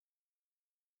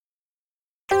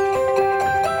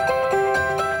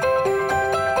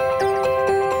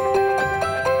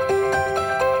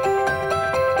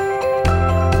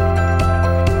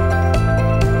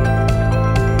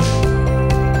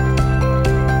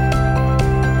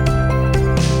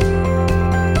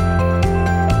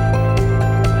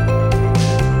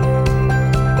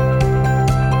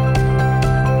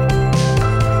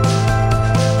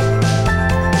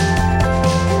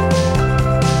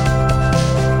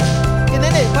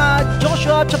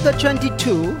Joshua chapter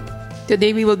 22.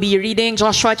 Today we will be reading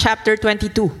Joshua chapter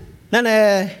 22. 咱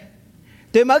哋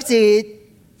對目是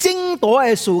爭奪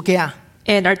嘅事件，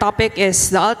 And our topic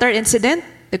is the altar incident,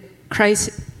 the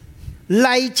crisis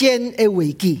內戰嘅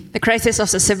危機。 of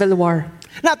the civil war.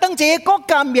 嗱，當這個國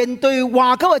家面對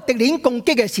外國嘅敵人攻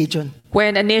擊嘅時陣，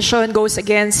 When a nation goes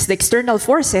against the external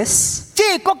forces,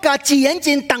 這個國家自然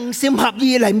戰同心合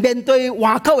意嚟面對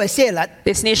外國嘅勢力。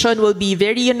 this nation will be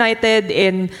very united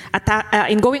in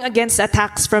going against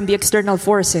attacks from the external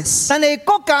forces. 但係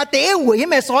國家第一危險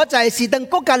嘅所在是當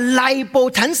國家內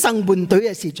部產生問題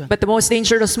嘅時陣。 But the most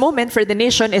dangerous moment for the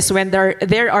nation is when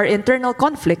there are internal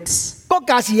conflicts. 國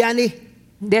家是安尼，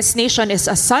 This nation is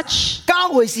as such, 教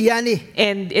會是安尼，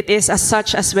 and it is as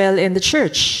such as well in the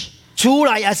church. 厝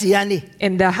內也是安尼。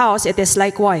 In the house, it is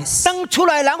likewise. 當厝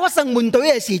內人發生問題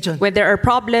嘅時陣， When there are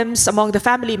problems among the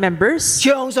family members,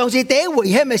 常常是第一危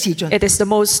險嘅時陣。 it is the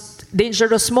most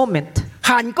dangerous moment.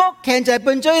 韓國現在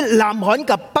分咗南韓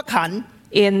及北韓。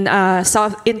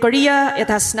 In Korea, it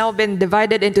has now been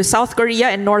divided into South Korea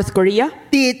and North Korea.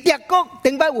 喺德國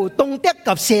頂擺有東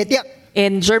德及西德。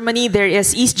 In Germany, there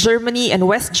is East Germany and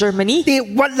West Germany. 喺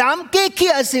越南機器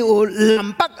係是有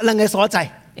南北兩個所在。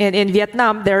 And in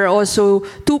Vietnam, there are also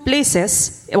two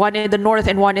places, one in the north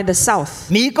and one in the south.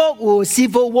 美國有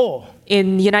Civil War。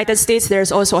 In the United States, there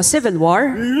is also a civil war.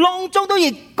 當中都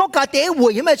係國家第一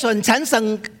危險嘅時候產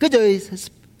生叫做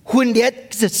分裂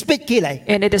split 起嚟。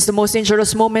 And it is the most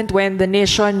dangerous moment when the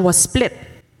nation was split.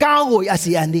 教會也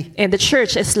是安尼。 And the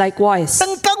church is likewise.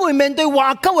 當教會面對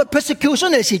外國嘅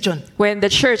persecution 嘅時陣， When the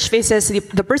church faces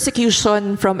the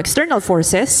persecution from external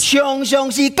forces, 常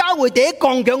常是教會第一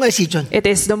剛強嘅時陣。 it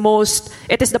is the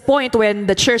point when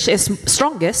the church is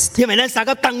strongest. 因為咧，大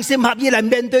家同心合意嚟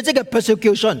面對這個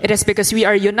persecution。 It is because we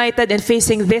are united in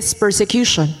facing this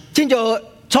persecution. 正做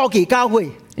初期教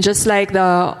會， Just like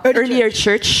the earlier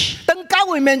church, 當教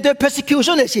會面對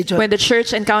persecution 嘅時陣， when the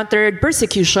church encountered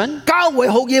persecution, 教會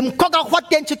福音國家發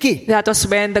展出去。 that was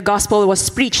when the gospel was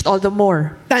preached all the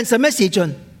more. 但什麼時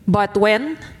陣？ But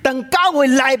when 當教會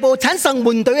內部產生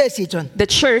問題嘅時陣， the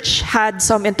church had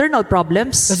some internal 就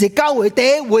problems, 是教會第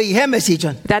一危險嘅時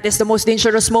陣。 that is the most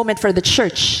dangerous moment for the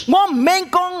church. 我唔免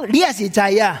講，你也是知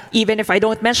啊。Even if I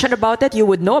don't mention about it, you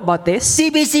would know about this.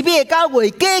 CBCB 嘅教會，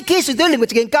機器到另外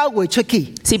一間教會出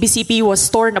去。 CBCP was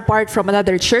torn apart from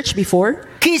another church before,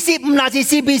 其實唔係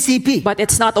是 CBCP， but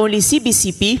it's not only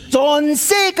CBCP. 全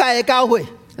世界嘅教會，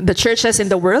 The churches in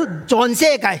the world, 全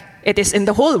世界 it is in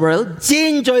the whole world.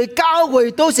 現在教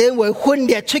會都是會分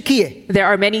裂出去嘅。 There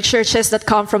are many churches that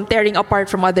come from tearing apart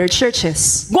from other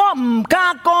churches. 我唔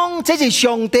敢講這是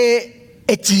上帝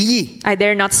嘅旨意， I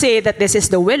dare not say that this is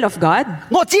the will of God,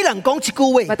 我只能講一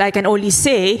句話， but I can only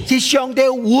say 是上帝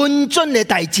允准嘅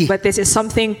大志。but this is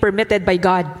something permitted by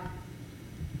God.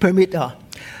 permit 啊，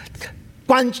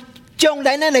關將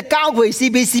來呢，你教會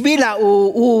CBCB 啦，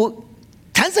有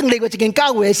產生另外一間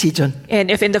教會嘅時陣， And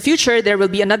if in the future there will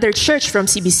be another church from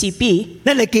CBCP,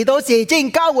 你哋幾多時，這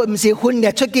間教會唔是分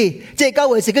裂出去，這間教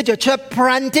會是叫做 church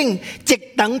planting，直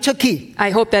等出去。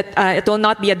 I hope that it will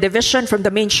not be a division from the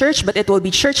main church, but it will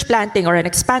be church planting or an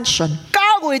expansion.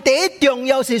 教會第一重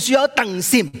要是需要同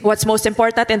心， What's most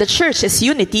important in the church is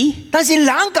unity, 但是人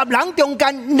及人中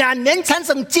間難免產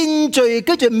生真罪，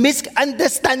叫做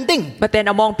misunderstanding， but then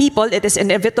among people it is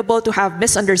inevitable to have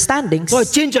misunderstandings. 所以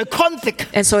真罪 conflict。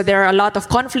 And so there are a lot of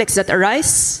conflicts that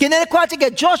arise. 今日看這個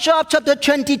Joshua chapter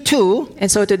 22， And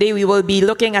so today we will be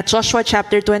looking at Joshua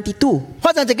chapter 22.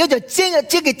 發生就叫做爭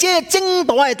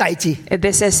奪嘅大事。 And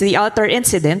this is the altar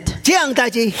incident. 這樣大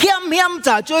事險險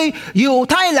就最猶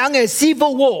太人嘅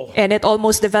civil war， And it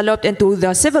almost developed into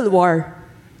the civil war.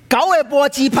 9個波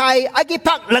支派，一個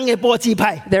拍2個波支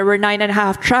派。 There were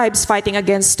 9.5 tribes fighting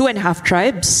against 2.5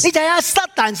 tribes. 你睇下撒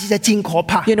旦其實真可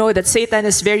怕。 You know that Satan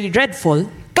is very dreadful.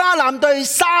 迦南對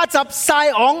30西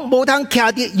昂冇通騎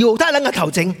跌猶太人嘅頭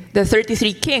前， The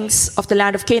 33 kings of the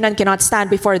land of Canaan cannot stand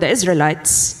before the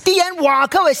Israelites. 啲人華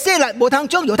口嘅勢力冇通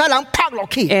將猶太人拍落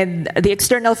去。 And the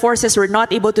external forces were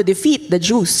not able to defeat the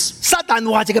Jews. 撒旦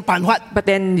話一個辦法， But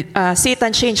then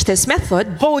Satan changed his method.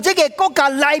 好這個國家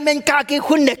裏面加嘅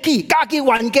分裂起，加嘅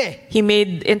混嘅。 He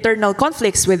made internal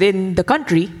conflicts within the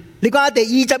country. 你講第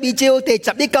22章第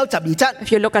11、9、12節，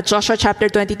 If you look at Joshua chapter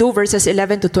 22 verses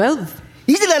 11 to 12,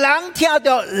 以色列人聽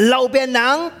到流便人、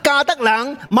迦得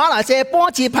人、馬拿西波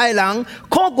支派人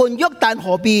跨過約旦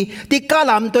河邊，啲迦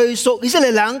南對屬以色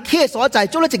列人去嘅所在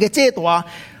做咗一個遮斷，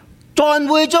全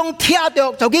會中聽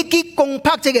到就去攻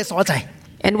拍這個所在。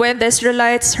 And when the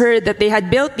Israelites heard that they had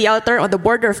built the altar on the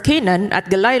border of Canaan at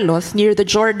Geliloth near the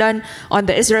Jordan on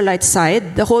the Israelite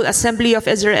side, the whole assembly of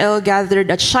Israel gathered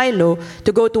at Shiloh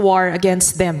to go to war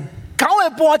against them. 9個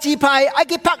波支派，愛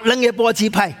去拍2個波支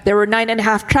派。 There were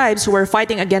 9.5 tribes who were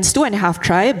fighting against 2.5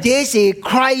 tribes. 這是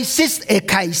crisis 嘅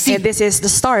開始。 And this is the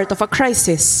start of a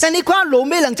crisis. 但你看路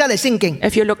尾兩節嘅聖經，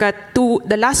 If you look at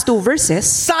the last two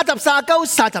verses, 30、39、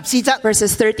34節。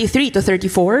 verses 33 to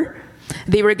 34,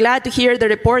 they were glad to hear the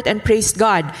report and praised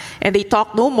God, and they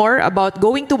talked no more about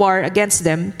going to war against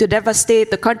them to devastate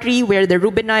the country where the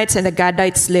Reubenites and the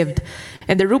Gadites lived.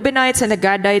 And the Reubenites and the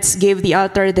Gadites gave the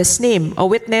altar this name, a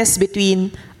witness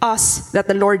between us that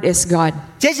the Lord is God.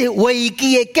 這是危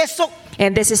機嘅結束。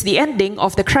 And this is the ending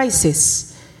of the crisis.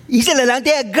 以色列人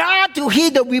哋係 glad to hear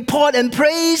the report and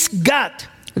praise God。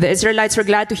 The Israelites were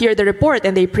glad to hear the report,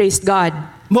 and they praised God.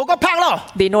 冇個拍咯，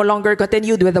 They no longer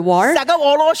continued with the war, 大家和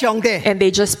攞上帝。 and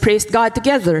they just praised God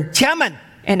together. 請問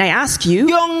And I ask you,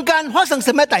 中間發生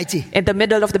什麼大事？ in the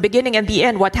middle of the beginning and the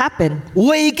end, what happened?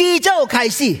 危機就開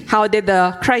始， How did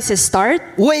the crisis start?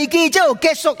 危機就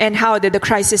結束， And how did the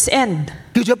crisis end?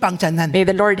 叫做幫襯人。 May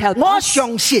the Lord help 我 us.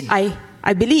 相信，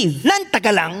 I believe 咱大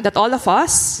家人， that all of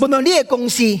us, 無論你嘅公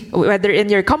司， whether in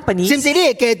your 甚 companies 至你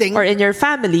嘅家庭， or in your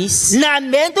families, 難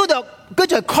免都有叫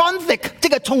做 conflict，即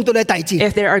係衝突嘅大事，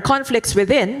 if there are conflicts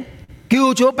within,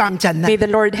 叫做幫襯人。 may the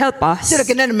Lord help us. 即係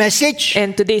今日嘅 message，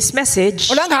 And today's message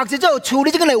我哋學習之後處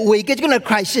理呢個嘅危機，呢個嘅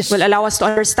crisis。 will allow us to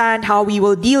understand how we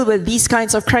will deal with these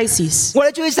kinds of crises. 我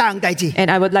哋注意三大字，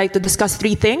 And I would like to discuss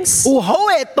 3 things. 有好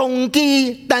嘅動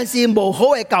機，但是冇好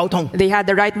嘅交通； They had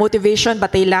the right motivation, but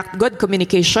they lacked good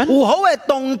communication. 有好嘅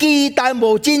動機，但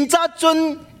冇真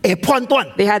準嘅判斷。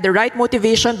 They had the right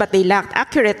motivation, but they lacked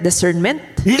accurate discernment,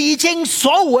 釐清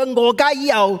所有嘅誤解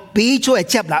以後，彼此嘅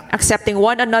接納。 accepting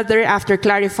one another after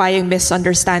clarifying 你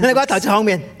misunderstandings. 講頭先方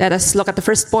面， Let us look at the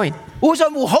first point. 有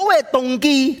上有好嘅動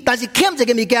機，但是欠一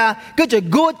個物件叫做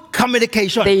good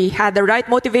communication。 They had the right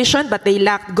motivation, but they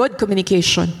lacked good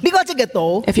communication. 呢個即個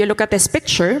圖， If you look at this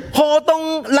picture, 河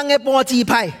東人嘅波支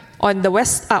派， on the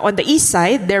east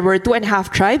side, there were 2.5就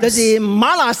tribes. 是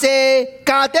馬拿西、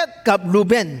迦得及路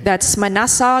邊， That's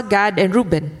Manasseh, Gad, and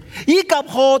Reuben. 以及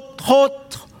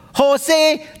河西，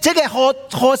即係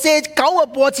河西9個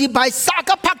波支派3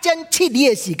個拍戰7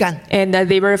年嘅時間。 And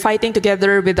they were fighting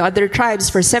together with the other tribes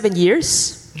for 7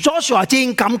 years. Joshua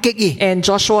真感激伊， And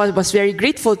Joshua was very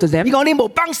grateful to 你 them. 講你冇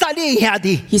幫曬你兄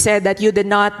弟， He said that you did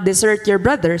not desert your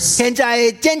brothers. 現在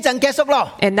戰爭結束咯，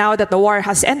 And now that the war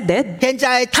has ended 現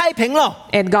在太平咯，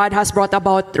 and God has brought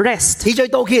about rest, 你再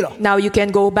到去咯， now you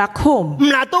can go back home. 唔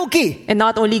拿到去， And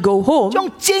not only go home, 將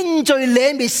真最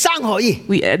禮物送可以，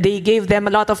 they gave them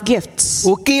a lot of gifts.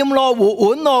 有金咯，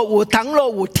有銀咯，有銅咯，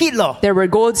有鐵咯， There were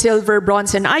gold, silver,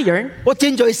 bronze, and iron, 我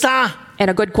真最衫， and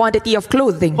a good quantity of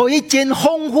clothing, 可以真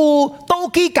豐富到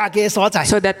去家嘅所在。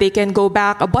 so that they can go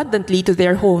back abundantly to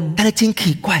their home. 但係真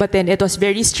奇怪， But then it was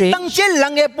very strange 當這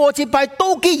人嘅波支派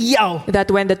到去以後， that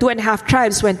when the 2.5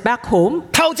 tribes went back home,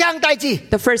 頭章大事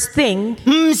the first thing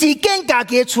唔是建家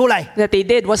嘅出嚟， that they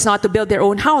did was not to build their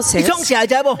own 你 houses. 創時係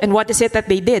仔噃， And what is it that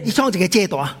they 你 did? 創一個遮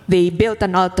大。 They built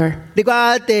an altar. 你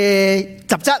講第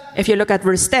10節。 If you look at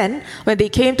verse 10, when they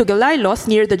came to Galiloth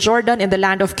near the Jordan in the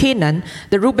land of Canaan,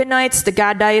 the Reubenites, the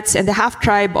Gadites, and the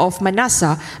half-tribe of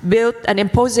Manasseh built an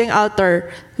imposing altar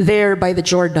there by the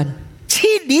Jordan.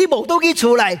 7年冇到佢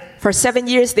出嚟， For 7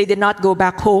 years they did not go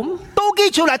back home. 到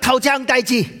佢出嚟頭章大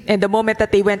事， And the moment that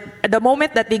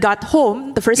they got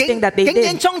home, the first thing that they 竟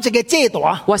然 did 創一個遮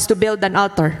大， was to build an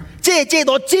altar. 這遮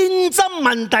大真針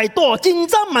問題多，真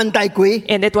針問題貴，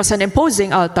 And it was an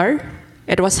imposing altar.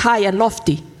 It was high and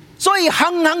lofty. 所以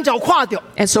行行就跨掉。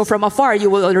 And so from afar you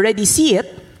will already see it.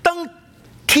 當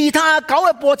其他9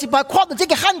個波支派跨到這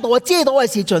個很大嘅遮大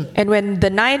嘅時陣， And when the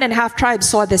 9.5 tribes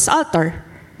saw this altar,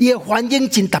 伊嘅反應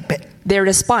真特別。 their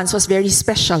response was very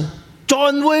special.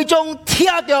 全會中聽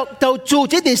到就做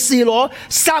這啲事咯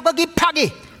，3個去拍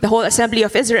嘅。 The whole assembly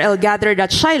of Israel gathered at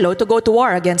Shiloh to go to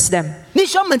war against them. 你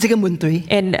想問這個問題？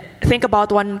 And think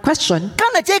about one question. 今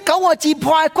日這9個支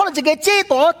派跨到這個遮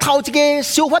大頭一個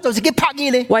想法就是去拍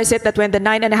嘅咧。 Why is it that when the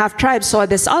 9.5 tribes saw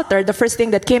this altar, the first thing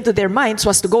that came to their minds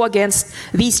was to go against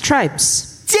these tribes?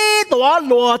 遮大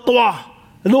偌大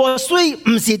偌水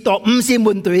唔是大，唔是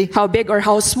問題。 How big or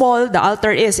how small the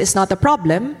altar is not a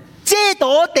problem. 遮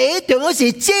大第一重要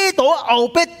是遮大後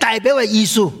邊代表嘅意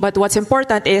思。 But what's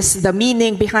important is the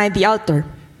meaning behind the altar.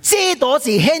 遮大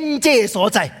是獻祭嘅所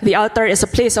在， The altar is a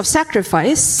place of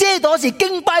sacrifice, 遮大是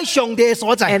敬拜上帝嘅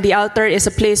所在。 and the altar is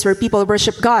a place where people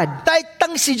worship God. 但係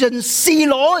當時陣示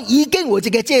羅已經有一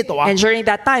個遮大， And during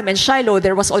that time in Shiloh,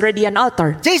 there was already an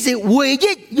altar. 這是唯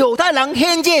一猶太人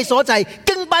獻祭嘅所在，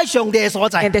敬拜上帝嘅所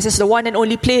在。 And this is the one and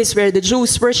only place where the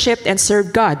Jews worshipped and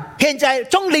served God. 現在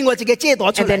將另外一個遮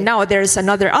擋出 And then 嚟， now there's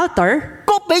another altar,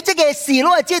 個比這個示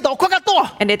羅嘅遮擋更加多。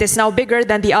 and it is now bigger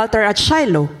than the altar at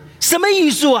Shiloh. 什麼意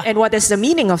思啊？ And what is the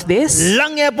meaning of this?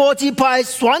 人嘅波支派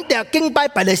選擇敬拜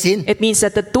別嘅神， It means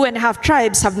that the 2.5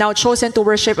 tribes have now chosen to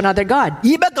worship another god. 而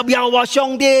不及又話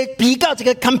上帝比較一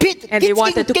個 compete， And they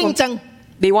wanted to 競爭。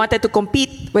 They wanted to compete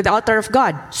with the altar of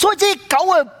God. 所以這九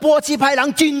個波支派人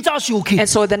戰爭受氣， And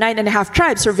so the 9.5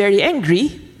 tribes were very angry,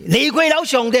 離開了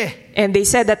上帝， and they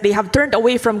said that they have turned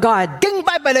away from God, 敬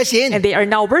拜別嘅神， and they are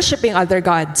now worshiping other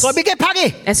gods. 所以俾佢拍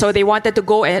嘅。 And so they wanted to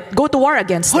go to war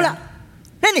against 好 them. 啦，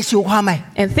你哋小看咪？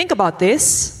 And think about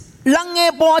this. 人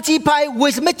嘅波支派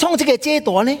為什麼創這個遮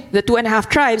擋呢？ The 2.5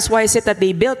 tribes, why is it that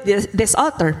they built this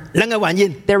altar? 兩個原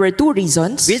因。 There were two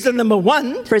reasons. Reason number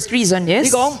one， First reason 你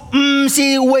is 講唔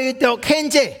是為着獻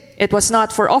祭。 it was not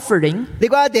for offering. 你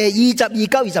講第22、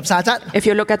23節， If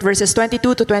you look at verses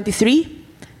 22 to 23,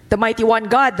 the mighty one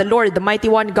God, the Lord, the mighty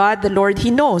one God, the Lord, he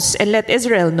knows. And let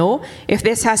Israel know, if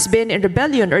this has been in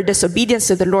rebellion or disobedience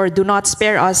to the Lord, do not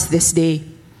spare us this day.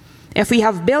 If we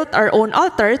have built our own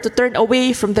altar to turn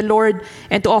away from the Lord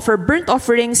and to offer burnt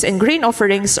offerings and grain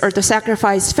offerings or to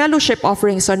sacrifice fellowship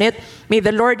offerings on it, may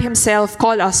the Lord himself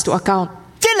call us to account.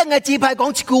 即兩個支派講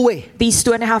一句話： These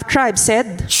 2.5 tribes said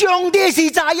上帝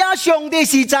是在呀，上帝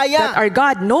是在 that 呀。 our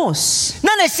God knows,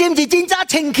 咱嘅心是真真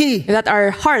清氣， that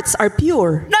our hearts are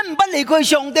pure. 咱唔不離開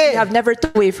上帝。 We have never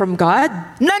turned away from God,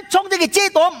 咱創這個遮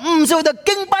擋唔是為咗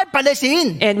敬拜別嘅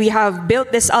神， and we have built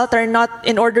this altar not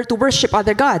in order to worship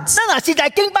other gods. 咱若是在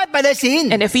敬拜別嘅神，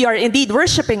 And if we are indeed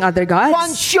worshiping other 還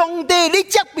gods, 上帝你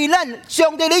責備咱，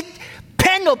上帝你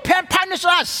punish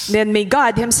us。 then may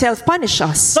God himself punish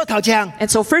us. 所以頭前 And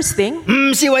so first thing,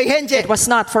 唔是為獻祭 it，was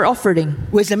not for offering.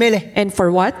 為什麼呢？ And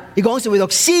for what? 你講是為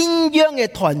咗信仰嘅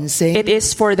傳承。 It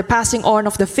is for the passing on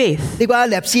of the faith. 你講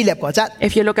歷史歷過則。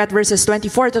 If you look at verses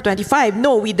 24 to 25,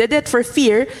 no, we did it for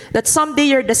fear that someday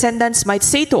your descendants might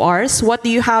say to ours, what do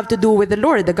you have to do with the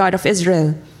Lord, the God of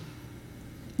Israel?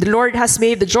 The Lord has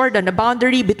made the Jordan a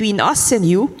boundary between us and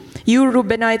you. You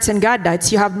Reubenites and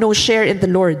Gadites, you have no share in the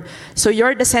Lord. So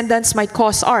your descendants might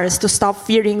cause ours to stop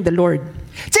fearing the Lord.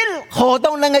 即係何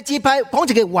當兩個支派講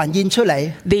一個原因出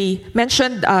嚟， They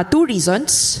mentioned two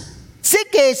reasons. 即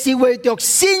個是為着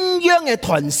信仰嘅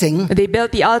傳承， They built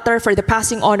the altar for the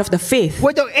passing on of the faith.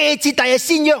 為着下一代嘅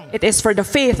信仰。 It is for the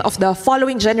faith of the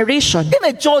following generation. 因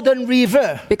為 Jordan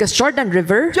River Because Jordan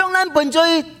River 將咱本做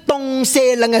東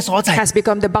西兩個所在， has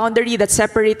become the boundary that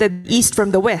separated the east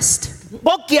from the west.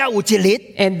 我驚有一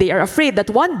日， And they are afraid that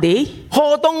one day,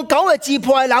 何當九個支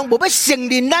派人無必承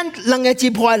認咱兩個支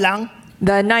派人，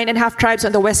 the 9.5 tribes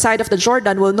on the west side of the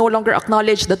Jordan will no longer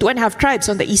acknowledge the 2.5 tribes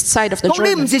on the east side of the 講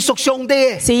你唔 Jordan, 是屬上帝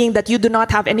嘅， saying that you do not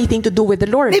have anything to do with the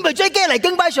Lord. 你咪最驚嚟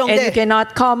敬拜上 And you 帝。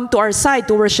 cannot come to our side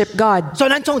to worship God. 所以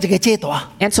咱創一個遮擋，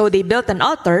 And so they built an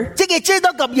altar, 即個遮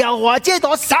擋及耶和華遮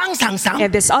擋省，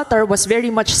 and this altar was very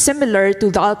much similar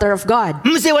to the altar of God.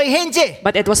 唔是為獻祭，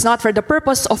 But it was not for the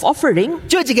purpose of offering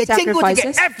做一個證據一個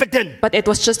sacrifices, evidence but it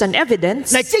was just an evidence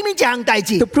嚟證明一項大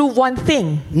事 to。prove one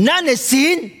thing, 咱嘅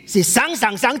神是省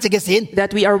一個神，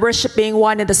 that we are worshiping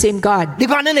one and the same God. 你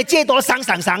看咱嘅遮擋省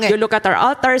You 嘅， look at our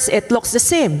altars, it looks the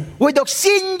same. 為着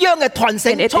信仰嘅傳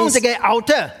承 And it is- 創一個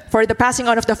altar。 For the passing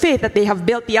on of the faith that they have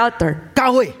built the altar.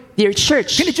 教會， Dear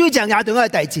church, 請你注意一項也重要嘅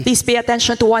大事， please pay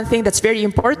attention to one thing that's very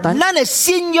important. 咱嘅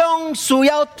信仰需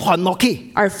要傳落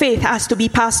去， Our faith has to be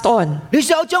passed on. 你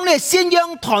需要將你嘅信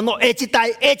仰傳落下一代、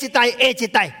下一代、下一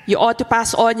代。 You ought to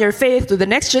pass on your faith to the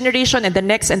next generation and the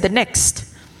next and the next.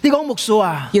 你講牧師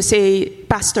啊， You say,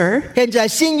 Pastor, 現在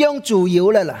信仰自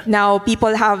由啦。 now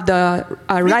people have the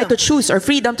right to choose or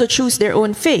freedom to choose their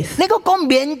own faith. 你講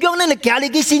勉強咱嚟教你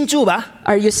去信主吧，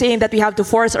 Are you saying that we have to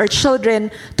force our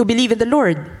children to believe in the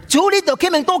Lord? 主你就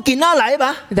起名多見下嚟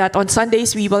吧， That on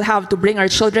Sundays we will have to bring our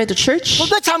children to church 我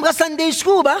都參加 Sunday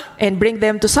school 吧， and bring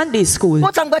them to Sunday school?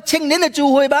 我參加青年嘅聚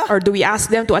會吧， Or do we ask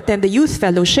them to attend the youth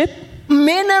fellowship? 唔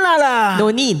免啦。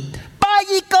 No need. 拜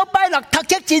二到拜六讀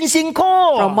冊真辛苦，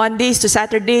 From Mondays to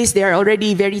Saturdays, they are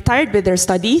already very tired with their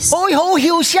studies. 好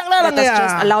休息啦， Let us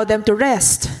just allow them to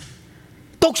rest.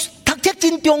 讀冊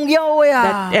真重要嘅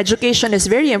啊 That。education is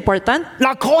very important.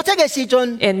 嗱，考測嘅時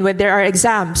陣， And when there are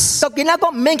exams, 就見一個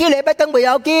唔免去禮拜登會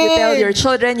有 you tell your 見，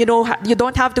 children, you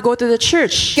don't have to go to the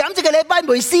church. 減一個禮拜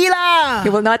沒事啦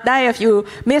You。will not die if you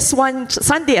miss one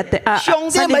Sunday at the上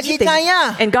帝 Sunday 咪是 meeting. 知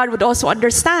啊 And God would also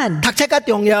understand. 讀冊嘅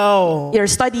重要， Your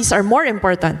studies are more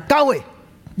important. 教會。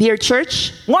 Dear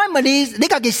church, 我問你，你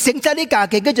家己成績，你家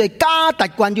己叫做價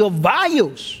值觀叫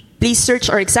values。please search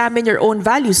or examine your own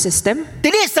value system 喺你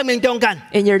嘅生命中間，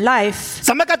 in your life.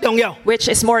 什麼較重要？ Which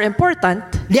is more important?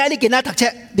 你喺你囡仔讀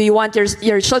冊， Do you want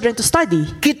your children to study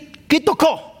去讀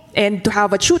課， and to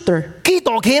have a tutor 去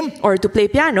彈琴， or to play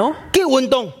piano 去運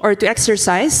動。 or to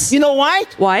exercise? You know why？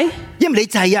 Why? 因為你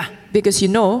知啊， Because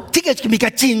you know, 這個比較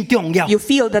真重要， you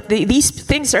feel that these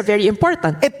things are very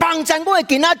important. 會幫助我嘅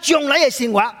囡仔將來嘅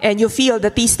生活。 And you feel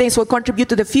that these things will contribute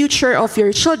to the future of your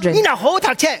你 children. 若好讀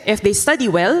冊， If they study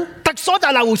well, 讀所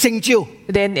就有成就。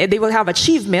 then they will have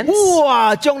achievements.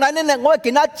 哇！將來呢，我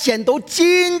嘅囡仔前途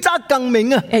真則更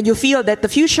明啊！ And you feel that the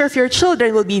future of your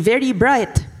children will be very bright.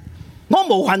 我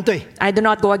冇反對， I do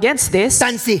not go against this.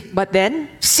 但是 But then,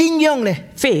 信仰咧，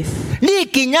 faith, 你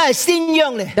囡仔嘅信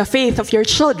仰咧， the faith of your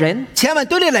children, 請問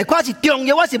對你嚟講是重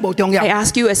要還是冇重要 I？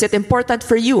 ask you, is it important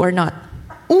for you or not?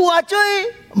 有啊追，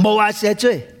冇啊寫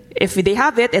追， If they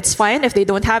have it, it's fine. If they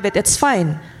don't have it, it's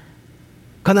fine.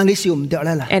 可能你笑唔得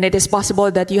啦啦。 And it is possible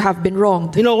that you have been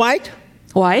wronged. You know why？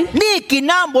 Why? 你囡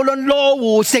仔無論落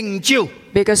戶成就，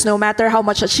 Because no matter how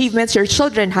much achievements your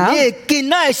children 你 have, 囡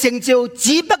仔嘅成就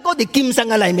只不過係今生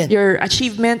嘅裏面。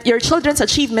 your children's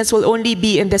achievements will only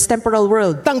be in this temporal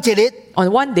world. 當一日， On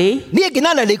one day, 你嘅囡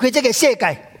仔嚟離開這個世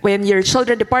界， when your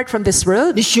children depart from this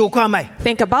world, 你想看咪？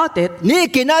 think about it. 你嘅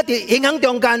囡仔喺影響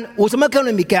中間有什麼可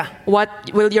能物件？ What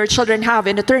will your children have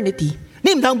in eternity?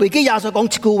 你唔通忘記耶穌講一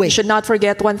句話 You。should not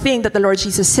forget one thing that the Lord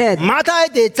Jesus said. 馬太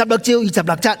第16章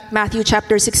26節， Matthew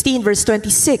chapter 16, verse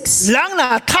 26. 人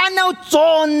若貪了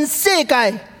全世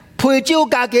界，賠照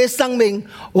家嘅生命，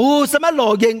有什麼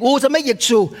路用？有什麼益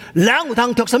處？人有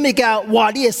通讀什麼嘅話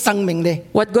你嘅生命呢？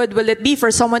 What good will it be for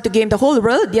someone to gain the whole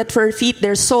world yet forfeit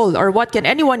their soul? Or what can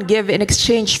anyone give in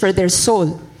exchange for their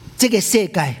soul? 這個世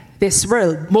界， This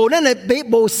world 無論係比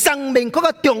無生命嗰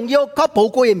個重要、嗰個寶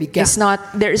貴嘅物件，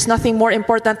 there is nothing more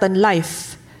important than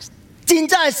life. 真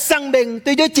正嘅生命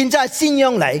對咗真正嘅信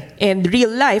仰嚟， And real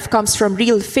life comes from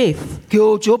real faith.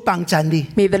 叫做幫助你，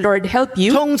 May the Lord help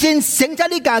you, 重新省察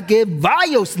你家嘅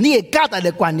values，你嘅價值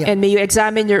嘅觀念。 and may you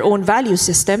examine your own value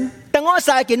system. 當我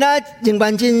細件啦，仍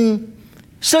然真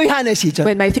細漢嘅時陣，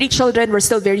 When my 3 children were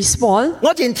still very small,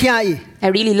 我真聽伊。 I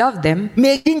really loved them.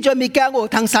 未見咗物件，我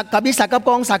通殺甲你殺甲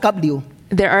講殺甲聊，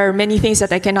 There are many things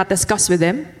that I cannot discuss with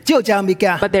them, 只有就物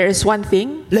件。 but there is one thing.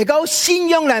 嚟到信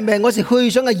仰裏面，我是非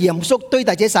常嘅嚴肅對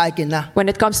待這細件啦。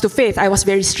 When it comes to faith, I was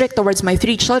very strict towards my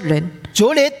 3 children.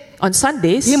 主日 On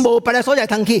Sundays, 你冇別嘅所在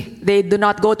通去， they do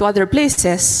not go to other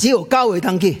places 只有教會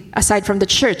通去。 aside from the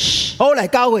church. 好嚟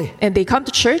教會， And they come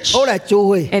to church, 好嚟做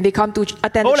會， and they come to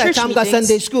attend Oh, the like church參加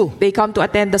Sunday meetings. school. They come to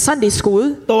attend the Sunday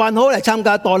school, 大人好嚟參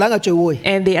加大人嘅聚會，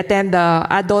 and they attend the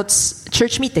adults'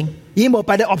 church meeting. 已冇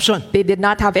別嘅 option。 They did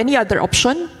not have any other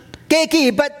option.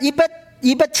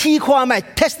 佢不試看咪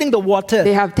testing the water。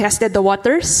 They have tested the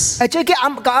waters. 係最近阿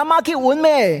媽去玩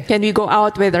咩？ Can we go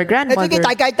out with our 係最 grandmother? 近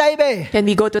大計低咩？ Can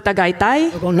we go to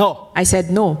Tagaytay? 我講 no，no I said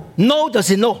no. 就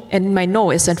是 no。 And my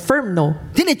no is a firm no.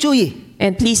 請你注意，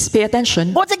 And please pay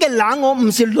attention. 我這個人我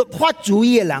唔是律法主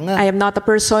義嘅人啊。 I am not a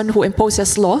person who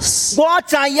imposes laws. 我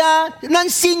知啊，咱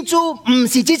信主唔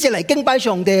是只是嚟敬拜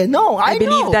上帝。No， I I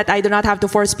believe know。 that I do not have to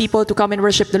force people to come and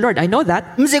worship the Lord. I know that.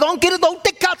 唔是講基督徒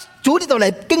即刻主呢度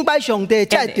嚟敬拜上帝，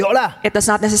真係對啦。 It does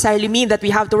not necessarily mean that we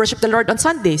have to worship the Lord on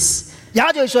Sundays. 也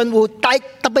在信有特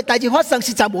別大事發生，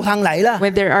實在無通嚟啦。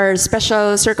 When there are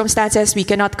special circumstances, we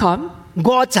cannot come.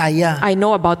 我知啊， I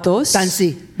know about those. 但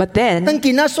是 But then, 當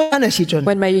見到衰嘅時陣，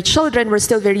 when my children were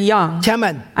still very young, 請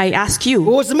問 I ask you,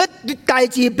 有什麼大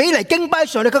事比嚟敬拜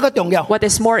上帝更加重要？ what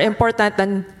is more important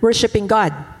than worshiping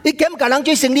God? 你敢教人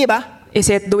追勝利吧？ Is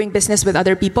it doing business with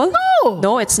other people? No.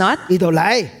 No, it's not. 呢度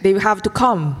嚟 They have to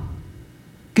come.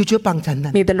 叫做幫襯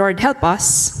啊！ May the Lord help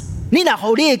us. 你嗱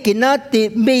好呢件啦，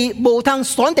啲未無通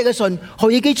選擇嘅信，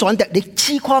可以去選擇，你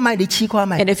試看咪，你試看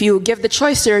咪。 And if you give the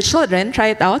choice to your children,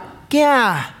 try it out.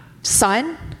 驚！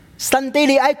 Son, Sunday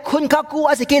你愛困較久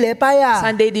還是幾禮拜啊？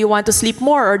 Sunday, do you want to sleep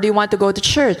more or do you want to go to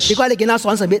church? 你講你見他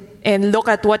選什麼？ And look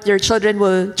at what your children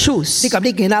will choose. 你咁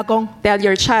你見他講， Tell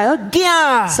your child,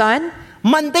 驚！ son,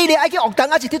 Monday 你愛去學堂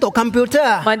還是去讀 computer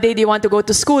啊？ Monday, do you want to go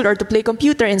to school or to play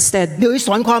computer instead? 你去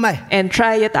選看咪？ And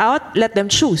try it out, let them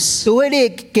choose. 除非你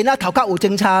見他頭殼有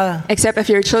政策啊， Except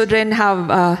if your children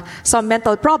have some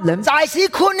mental problems, 就係死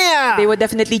困啊 they，would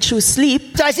definitely choose sleep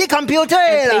就係死 computer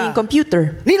and playing 啦。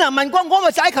 computer. 你嗱問我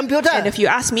咪就係 And computer， if you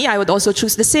ask me, I would also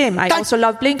choose the same. I also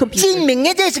love playing 證 computer. 明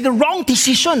嘅即係個 wrong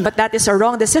decision。 But that is a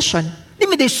wrong decision 你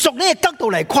咪哋屬呢個角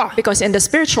度嚟看， because in the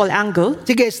spiritual angle,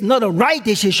 這個 is not a right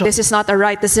decision。 this is not a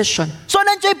right decision. 所以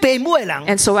咱最父母嘅人，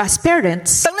 And so as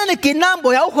parents, 當你見他沒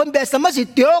有分別什麼是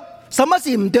對，什麼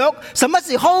是唔對，什麼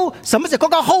是好，什麼是更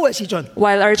加好嘅時陣。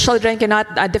While our children cannot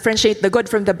differentiate the good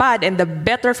from the bad and the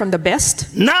better from the best,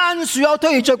 咱需要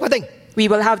對佢做決定， we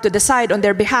will have to decide on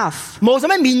their behalf. 冇什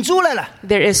麼面子啦，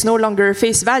 There is no longer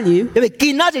face value 因為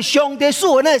見那是上帝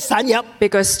所嘅產業，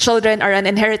 because children are an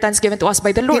inheritance given to us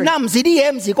by the 見 Lord. 那唔是啲嘢，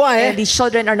唔是關 And 嘅， these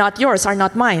children are not yours, are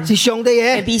not mine. 是上帝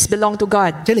嘅 And，these belong to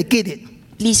God. 請你記住，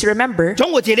 Please remember 總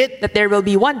有一日， that there will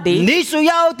be one day 你需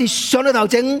要喺上帝頭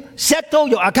前 settle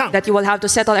your account。 that you will have to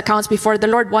settle accounts before the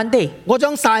Lord one day. 我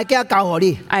將晒家教學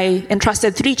你， I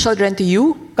entrusted 3 children to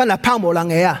you, 今日拋無能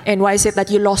嘅啊！ and why is it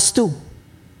that you lost 2?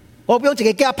 我將一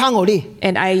個家拋你，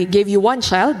 And I gave you 1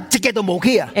 child, 一個都冇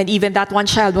去啊！ and even that 1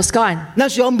 child was gone. 咱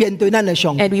需要面對咱嘅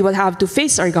上帝， And we will have to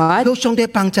face our God, 求上帝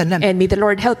幫助咱。 and may the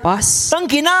Lord help us. 當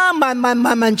見啦，慢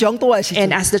慢長大嘅時候， And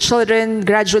as the children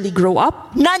gradually grow up,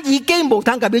 咱已經冇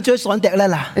通及佢做選擇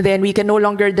啦。 then we can no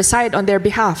longer decide on their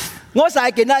behalf. 我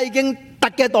細件啦已經大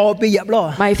家都畢業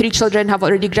咯， My 3 children have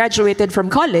already graduated from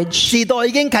college, 時代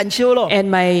已經近超咯， and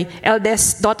my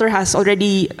eldest daughter has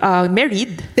already married,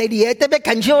 第二個特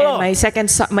別近超 and 咯。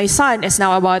 my son is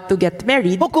now about to get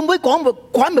married, 我根本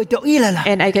管唔着伊啦，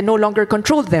 and I can no longer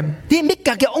control them. 啲咩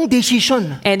嘅 own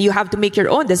decision， And you have to make your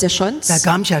own 就 decisions. 係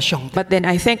感謝上帝。 But then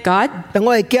I thank God 等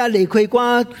我哋家離開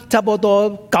關差不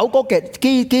多9個月，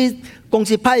佢公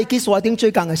司派佢鎖定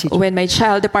最近嘅時候， when my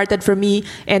child departed from me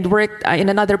and worked in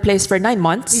another place for 9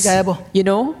 months. 你知冇？ You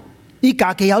know, 呢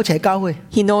假期有齊教會。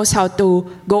 he knows how to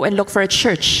go and look for a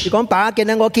church. 如講把握嘅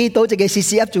咧，我見到一個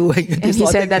CCF 做 And he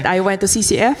said that I went to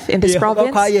CCF in this 我跨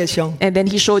province. 嘢上。 And then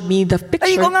he showed me the 哎，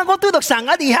 picture. 講我都讀神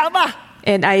啊，地下嘛，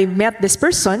 And I met this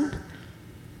person,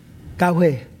 教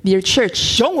會 your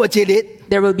church. 總會一日，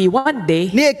 There will be one day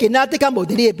你嘅見啊，啲家冇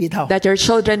啲你嘅鼻頭。 that your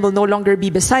children will no longer be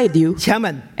beside you. 請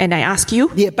問 And I ask you,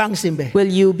 你係幫心未？ will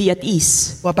you be at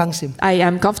ease? 我幫心， I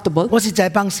am comfortable. 我實在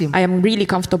幫心。 I am really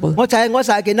comfortable. 我就係我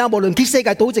細見啦，無論去世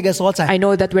界島籍嘅所在， I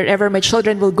know that wherever my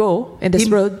children will go in this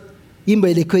world, 因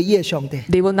為離開呢個上帝，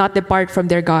 they will not depart from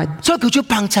their God. 所以佢就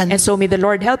幫襯。 And so may the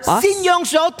Lord help us. 信仰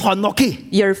需要傳落去。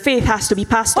 Your faith has to be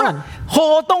passed on.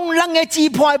 河東人嘅支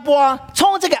派波，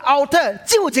創這個 altar，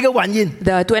只有這個原因，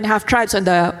 The 2.5 tribes on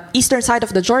the eastern side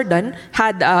of the Jordan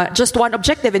had just one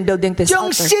objective in building this 將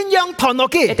altar. 信仰傳落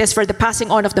去。 It is for the passing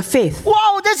on of the faith. 哇，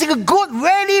這是個 good,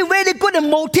 really, really good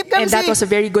motive， And that was 咁 a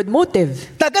very good motive.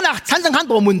 但係嗱產生很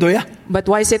多問題啊。 But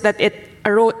why is it that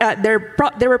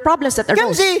there were problems that 咁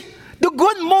arose? 是 the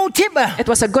good motive 啊， It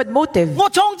was a good motive. 我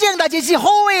創這樣大件事好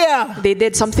嘅啊， They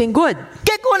did something good.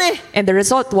 結果呢， And the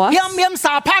result was, 險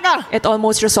沙拍啊， it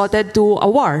almost resulted to a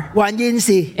war. 原因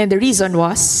是 And the reason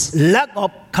was lack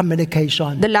of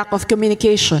communication。 the lack of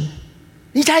communication.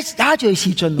 你睇打最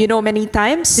時陣， You know, many 你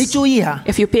times, 注意下，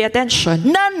 if you pay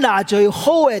attention, 咱拿最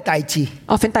好嘅大事，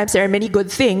 oftentimes there are many good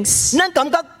things. 咱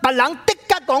感覺別人的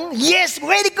確講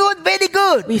yes，very good，very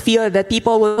good， We feel that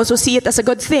people will also see it as a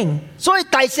good thing. 所以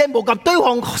大聲冇及對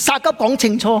方殺急講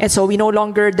清楚， And so we no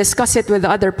longer discuss it with the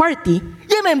other party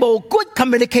因為冇 good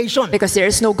communication， because there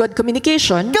is no good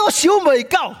communication. 叫小未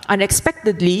夠，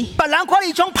 Unexpectedly, 別人看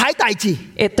你種排大字，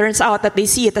 it turns out that they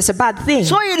see it as a bad thing.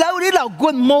 所以你留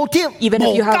good motive Even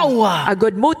冇 if you have 夠啊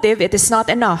a，good motive, it is not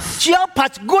enough. 只要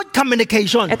pass good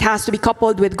communication， It has to be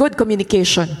coupled with good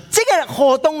communication. 即係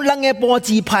河東人嘅波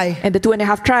字派， And the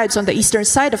 2.5 tribes on the eastern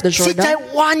side of the 實在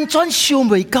Jordan, 完全小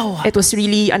未夠啊！ it was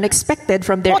really unexpected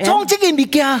from their 我創 end 這件物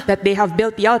件， that they have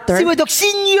built the 是 altar. 為咗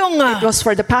信仰啊 It！was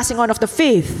for the passing on of the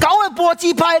faith. 九個波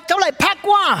字派走嚟拍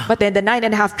瓜， But then the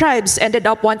 9.5 tribes ended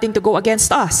up wanting to go against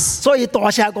us. 所以大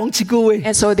聲講一句話：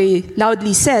 And so they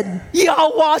loudly said, 耶和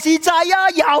華是在啊，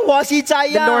耶和華是在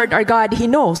the 啊！ Lord our God, He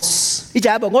knows. 你就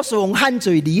係我上慳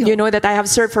罪理， You know that I have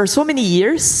served for so many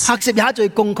years. 學習一下最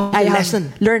功課 I 嘅 have lesson，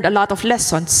 learned a lot of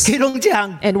lessons. 其中之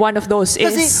行。 And one of those 但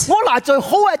is 是我拿最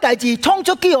好嘅大字創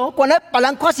出嘅我，關喺別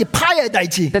人看是派嘅大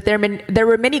字。 that there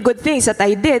were many good things that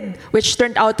I did which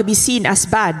turned out to be seen as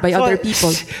bad by other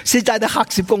people. 實在係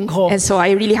學習功課。 And so I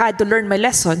really had to learn my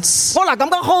lessons. 我嗱感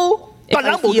覺好，別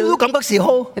人冇都感覺是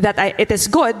好， That it is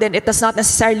good, then it does not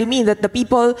necessarily mean that the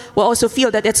people will also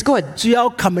feel that it's good. 主要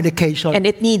communication。 And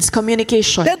it needs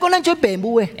communication. 你講咱最父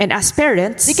母嘅， And as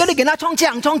parents, 你叫你見他創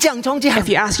正創正創正， if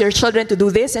you ask your children to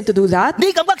do this and to do that,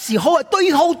 你感覺是好嘅，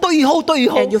對好對好對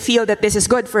好。 and you feel that this is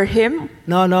good for him,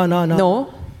 No no no no， no.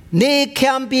 你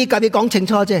強必甲佢講清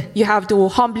楚啫。 You have to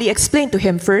humbly explain to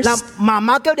him 嗱 first. 媽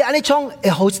媽叫你安尼創，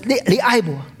好你愛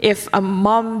冇？ If a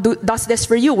mom does this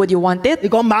for you, would you want it? 你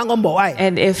講媽我冇愛，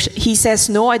 And if he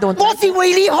says no, I don't 我 like 是 it,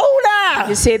 為你好啦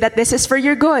you。say that this is for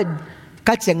your good.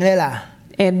 家靜咧啦，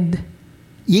 And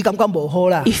已感覺冇好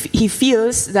啦。 if he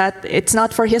feels that it's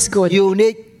not for his good, You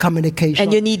need and you communication。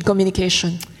 need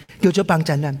communication. 叫做幫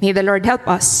襯啦。 May the Lord help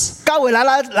us. 教會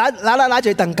拿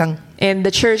最等更， And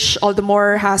the church all the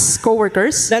more has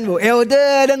co-workers. 咱有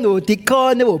elder， 咱有 deacon，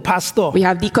 咱有 pastor， We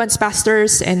have deacons,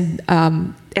 pastors, and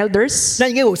elders. 咱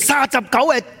已經有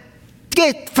39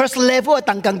嘅 first level 嘅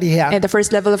等更啲下。 And the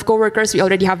first level of co-workers, we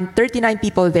already have 39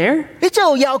 people there. 你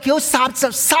就要求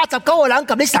39個人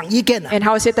及你神意見啊！ And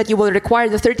how is it that you will require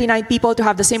the 39 people to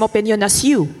have the same opinion as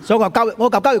you? 所以我教會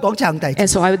講這樣題。 And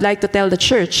so I would like to tell the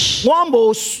church 我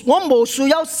無需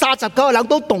要39個人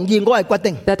都同意我嘅決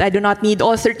定， that I do not need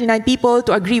all 39 people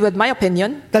to agree with my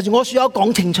opinion, 但是我需要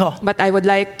講清楚。 but I would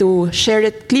like to share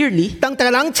it clearly 當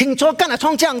大家人清楚今日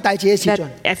創這樣題嘅時 that 陣，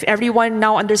 if everyone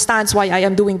now understands why I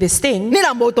am doing this thing, 你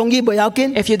若無同意唔要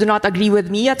緊， if you do not agree with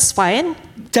me, it's fine.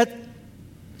 就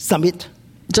submit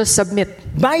Just submit.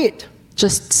 buy it。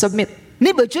 Just submit.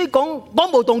 你唔追講我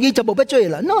無同意就冇必追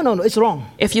啦。No, it's wrong。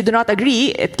 If you do not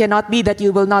agree, it cannot be that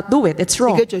you will not do it. It's 你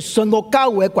wrong. 叫做信服教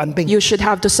會嘅權柄。 You should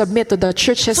have to submit to the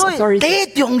church's 所以 authority.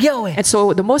 第重要嘅 And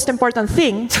so the most important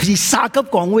thing 就是三級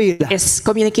講會啦。 is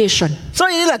communication. 所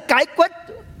以你嚟解決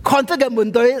conflict 嘅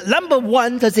問題 ，number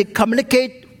one 就是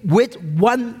communicate with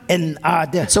one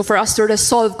another。 So for us to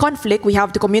resolve conflict, we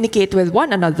have to communicate with one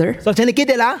another. 所以請你記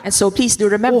得啦， And so please do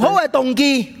有好 remember, 嘅動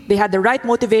機， they had the right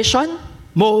motivation,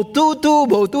 無嘟嘟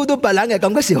別人嘅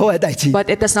感覺是好嘅代志。 but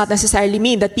it does not necessarily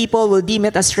mean that people will deem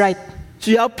it as right.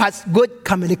 需要 pass good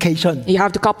communication。 You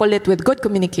have to couple it with good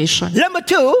communication. Number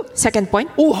two， Second point,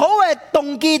 有好嘅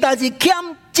動機，但是欠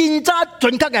真正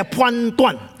準確嘅判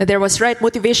斷。 that there was right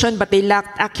motivation, but they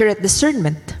lacked accurate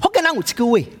discernment. 福建人有一句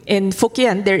話， In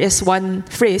Fukien, there is one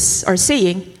phrase or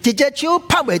saying, 一隻手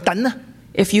拍袂斷啊。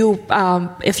 if you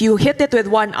hit it with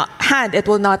one hand, it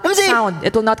will not sound.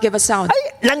 It will not give a sound.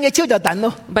 人嘅手就斷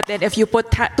咯。 But then if you put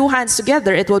two hands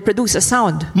together, it will produce a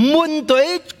sound. 面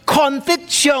對 conflict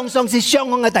常常是雙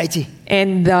方嘅代志。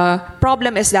 And the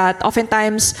problem is that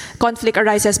oftentimes conflict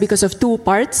arises because of two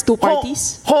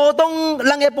parties. 何當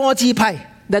人嘅幫支派，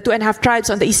 The 2.5 tribes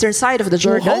on the eastern side of the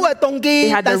有好 Jordan, 嘅動機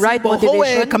they，had 但 the 是 right 冇好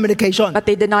嘅 motivation, communication。 but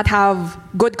they did not have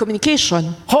good communication.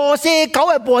 何西九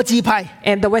嘅幫支派，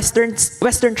 And the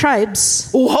western tribes,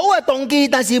 有好嘅動機，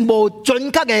但是冇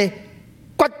準確嘅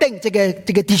決定，這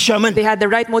個 discernment。 they had the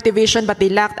right motivation, but they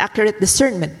lacked accurate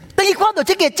discernment. 第二看到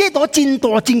這朵真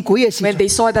大真貴嘅事， When they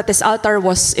saw that this altar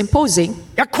was imposing,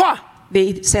 一看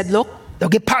they said, look, 就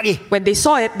去拍嘅。 when they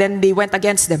saw it, then they went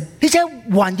against them. 你知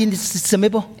原因是什麼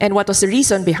不？ And what was the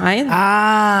reason behind?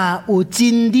 啊，有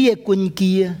真理嘅根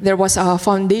基啊！ There was a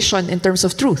foundation in terms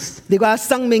of truth. 你話《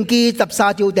生命記》13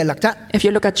章第6節。 If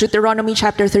you look at Deuteronomy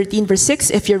chapter 13, verse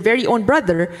 6, if your very own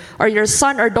brother, or your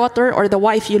son or daughter, or the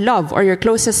wife you love, or your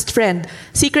closest friend,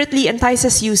 secretly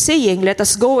entices you, saying, let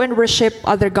us go and worship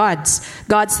other gods,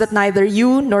 gods that neither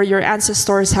you nor your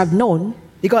ancestors have known.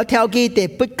 呢個跳機第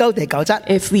8到第9節。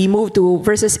 If we move to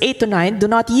verses 8 to 9, do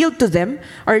not yield to them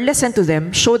or listen to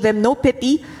them, show them no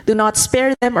pity, do not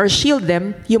spare them or shield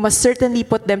them, you must certainly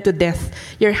put them to death.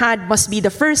 Your hand must be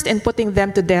the first in putting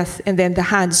them to death, and then the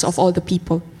hands of all the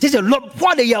people. 這就律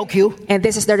法嘅要求。 And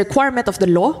this is the requirement of the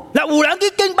law. 嗱，有人去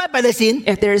敬拜別個神，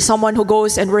 If there is someone who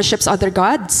goes and worships other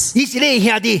gods, 伊是你嘅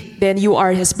兄弟， then you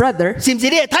are his brother, 是唔是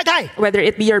你嘅太太？ whether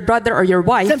it be your brother or your 是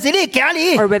wife, 唔是你嘅家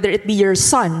兒？ or whether it be your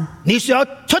son, 你需要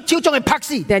出手將佢拍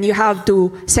死， then you have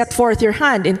to set forth your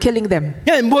hand in killing them,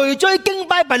 因為唔再敬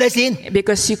拜別個神。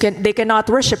 because they cannot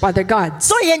worship other gods.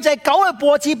 所以現在九嘅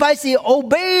波支派是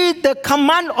obey the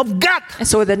command of God。 And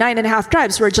so the 9.5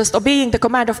 tribes were just obeying the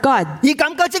command of God. 而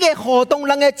感覺即個河東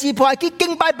人嘅支派去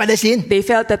敬拜別個神， They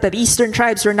felt that the eastern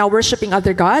tribes were now worshiping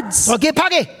other gods, 我去拍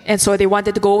嘅， and so they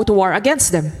wanted to go to war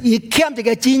against them. 而欠一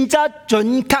個真正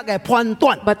準確嘅判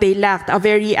斷。 But they lacked a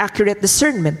very accurate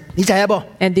discernment. 你知影無？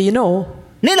 And do you know,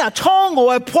 你嗱錯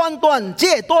誤嘅判斷，只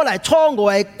係多嚟錯誤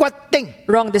嘅決定。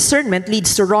 wrong discernment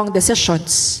leads to wrong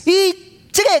decisions. 而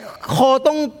即個河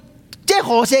東，即係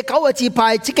河西九嘅支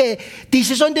派，即個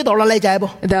decision 啲度落嚟就係噃，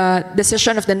 The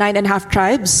decision of the 9.5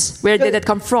 tribes, where did it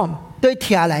come from? 對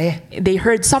聽嚟嘅。 They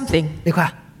heard something. 你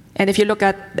看， And if you look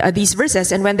at these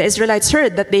verses, and when the Israelites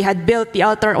heard that they had built the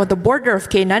altar on the border of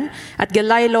Canaan at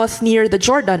Geliloth near the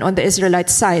Jordan on the Israelite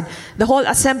side, the whole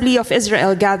assembly of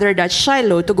Israel gathered at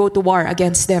Shiloh to go to war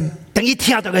against them. 等於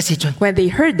聽到嘅時陣， When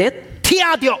they heard it, 聽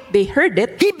到 they heard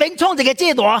it 佢並創一個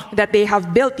制度， that they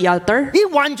have built the altar. 佢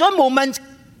完全冇問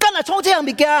跟係創這樣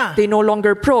物件， They no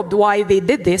longer probed why they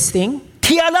did this thing.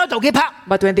 聽了就去拍。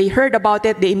 But when they heard about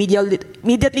it, they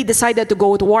immediately decided to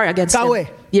go to war against them. Gawin.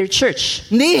 Your church,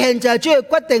 你現在做嘅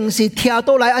決定是聽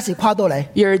到嚟，還是看到嚟？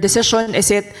 your decision,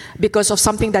 is it because of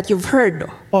something that you've heard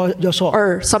哦，有錯。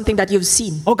 or something that you've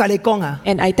seen? 我跟你講啊，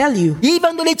 And I tell you, 依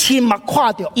番到你前默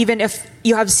看到， even if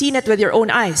you have seen it with your own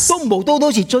eyes, 都冇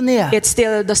都是準嘅啊！ it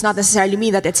still does not necessarily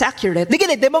mean that it's accurate. 你記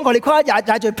得點樣我哋看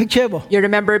廿隻 picture 喎？ You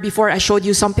remember before I showed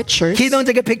you some pictures, 其中一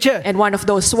個 picture， and one of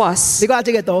those was, 你睇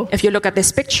這個圖， if you look at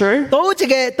this picture, 倒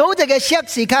一個石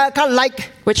是較 light，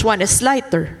 which one is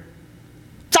lighter?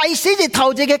 在死就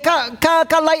頭一個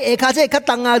較 light， 下即係較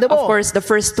重啊，對 Of 冇 course, the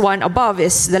first one above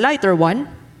is the lighter one,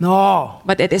 ？No，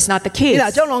 but it is not the 你 case.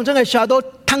 嗱將兩種嘅 shadow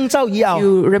吞走以後，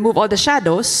 You remove all the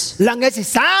shadows, 兩個是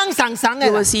生 you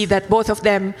嘅 will，see that both of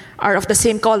them are of the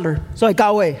same color. 所以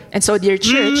教會 And so, dear 唔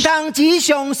church, 單止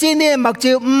相信呢個目照，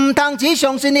唔單止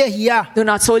相信呢個戲啊， do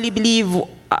not solely believe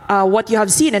what you have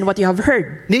seen and what you have heard,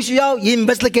 你需要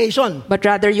investigation。 but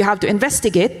rather you have to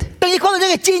investigate. 當你看到呢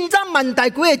個戰爭問題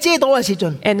佢嘅遮擋嘅時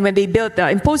陣， And when they built the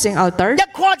imposing altar, 一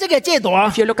看這個遮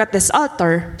擋 if you look at this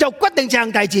altar, 就決定這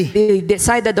樣大事， they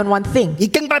decided on one thing. 已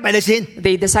經拜拜你先，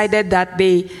 They decided that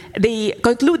they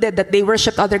concluded that they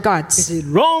worshipped other gods. 是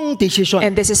wrong decision，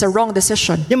 And this is a wrong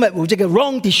decision 因為冇這個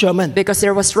wrong discernment。 because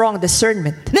there was wrong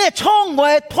discernment. 你係錯誤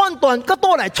嘅判斷，更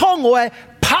多嚟錯誤嘅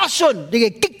passion， 你嘅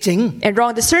激情， And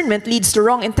wrong discernment leads to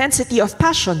wrong intensity of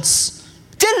passions.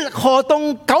 即係河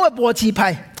東九嘅波次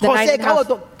派，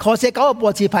河西九嘅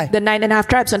波次派， The 9.5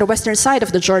 tribes on the western side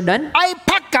of the Jordan, 愛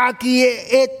拍家己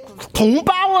嘅同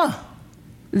胞啊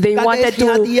they That wanted is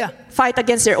Hinadi, to fight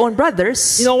against their own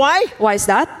brothers. ，you know why？ Why is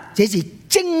that? 這是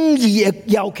正義嘅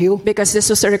要求， Because this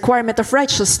was a requirement of 呢個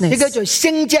righteousness. 叫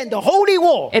聖戰的 Holy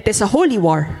War。 It is a holy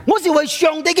war. 我是為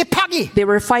上帝嘅拍嘅， They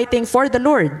were fighting for the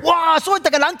Lord. 哇！所以大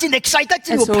家冷戰力勢得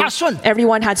真 And 係 so passion。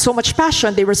 everyone had so much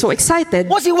passion. They were so excited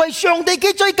我是為上帝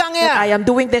嘅追趕嘅 that I 啊， am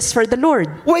doing this for the Lord,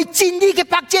 為真理嘅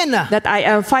拍戰啊， that I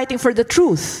am fighting for the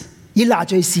truth. 而拿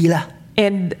罪事啦，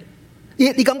 And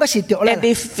你感覺是對啦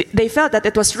and，they felt that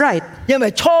it was right 因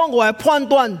為錯誤嘅判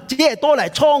斷，只係多嚟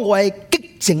錯誤嘅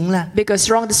激情啦。 because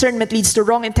wrong discernment leads to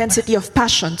wrong intensity of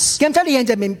passions. 咁仔你現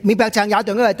在明白這也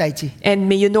對一個弟子， And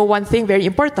may you know one thing very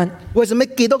important. 為什麼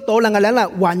基督徒能夠兩個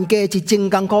還嘅是正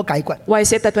更可解決 Why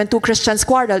is it that when two Christians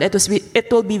quarrel,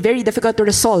 it will be very difficult to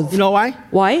resolve? ？You know why？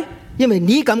 Why? 因為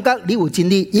你感覺你有真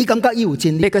理，你感覺你有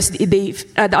真理， Because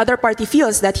the other party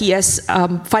feels that he is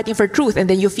fighting for truth, and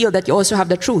then you feel that you also have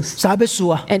the truth. 啥不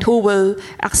輸啊？ And who will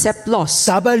accept loss?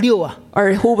 啥不溜啊？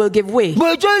 Or who will give way? 唔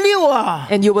再溜啊！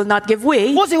 And you will not give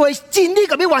way. 我是為真理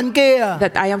咁樣還嘅啊！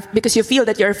 That I am because you feel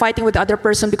that you are fighting with the other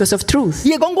person because of truth.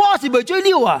 而講我是為追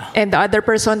溜啊！ And the other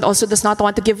person also does not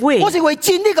want to give way. 我是為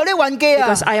真理咁樣還嘅啊！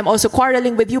 Because I am also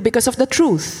quarreling with you because of the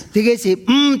truth. 呢個是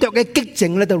唔對嘅激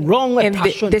情咧，就 wrong 嘅 And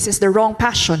passion。 this is the wrong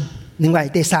passion. 另外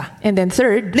第三， And then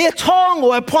third, 你係錯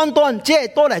誤嘅判斷，即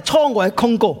係多嚟錯誤嘅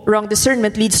控告。 wrong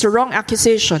discernment leads to wrong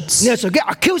accusations. 你係屬於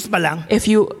accuse 別人。 If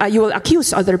you will accuse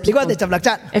other 你講 people. 第16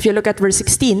節， If you look at verse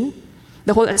 16,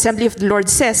 the whole assembly of the Lord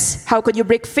says, "How could you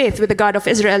break faith with the God of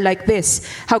Israel like this?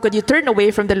 How could you turn away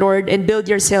from the Lord and build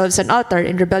yourselves an altar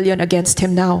in rebellion against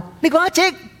him now?" 你講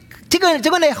這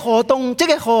個你河東，這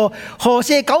個河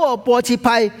西九個波次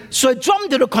派，所以 jump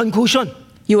to the conclusion。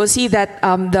 You will see that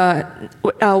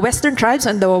the western tribes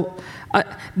and the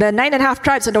 9.5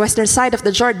 tribes on the western side of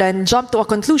the Jordan jumped to a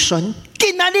conclusion.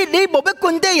 既然你冇乜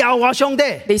管地又話上帝，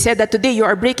 They said that today you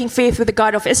are breaking faith with the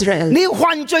God of Israel 你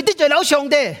犯罪得罪了上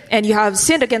帝， and you have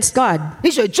sinned against God. 你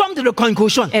所以 jump to the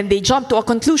conclusion， And they jumped to a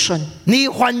conclusion 你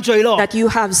犯罪咯。 that you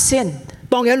have sinned.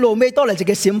 當然路尾多嚟一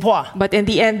個審判， But in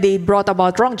the end, they brought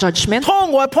about wrong judgment. 錯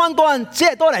誤嘅判斷只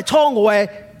係多嚟錯誤嘅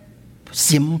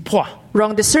審判。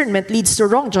 Wrong discernment leads to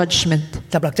wrong judgment.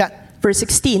 16節， Verse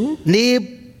 16, 你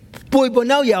背叛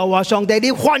了又話上帝，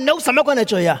你犯了什麼樣嘅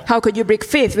罪啊？ how could you break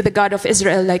faith with the God of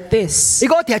Israel like this? 你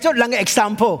講提出兩個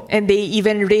example， And they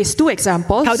even raised two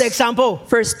examples. 頭第 example。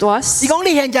 First was 你講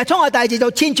你現在創嘅大事就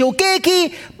千朝機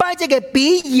器擺這個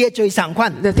比喻嘅最常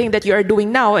困。 the thing that you are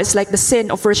doing now is like the sin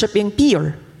of worshiping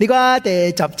Peor. 你講第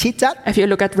17節， If you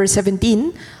look at verse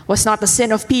 17, was not the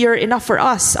sin of Peor enough for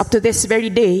us up to this very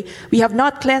day? We have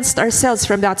not cleansed ourselves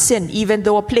from that sin, even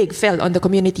though a plague fell on the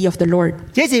community of the Lord.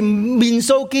 這是民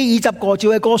數記20個照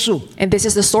嘅歌書。 And this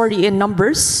is the story in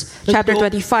Numbers chapter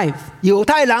 25. 猶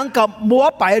太人及摩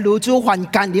拜女子犯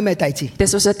奸淫嘅大事。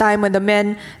 This was a time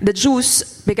when the Jews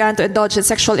began to indulge in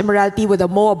sexual immorality with the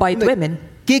Moabite women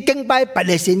佢敬拜別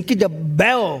嘅神叫做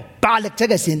Baal 巴力這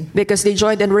個神， because they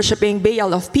joined in worshiping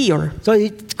Baal of Peor. 所以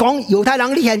講猶太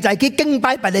人你現在佢敬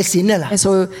拜別嘅神啦。 And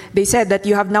so they said that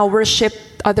you have now worshipped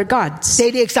other gods. 第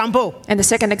二 example， And the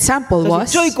second example 就是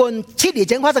was 最近7年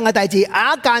前發生嘅大事，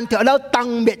亞間掉咗燈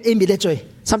滅一滅嘅罪。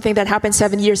 something that happened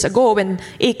 7 years ago when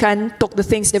Achan took the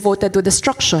things devoted to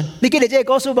destruction. 你記得這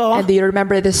個故事噃？ And do you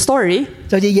remember this story?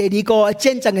 就是耶利哥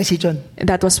戰爭嘅時陣， And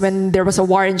that was when there was a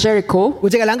war in Jericho. 有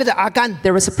一個人叫做亞間，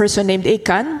 There was a person named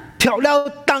Achan 掉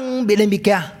咗燈滅嘅物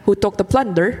件。 who took the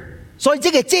plunder. 所以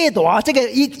這個遮擋，這個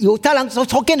猶太人所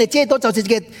建嘅遮擋，就是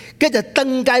這個叫做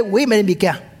燈界毀滅嘅物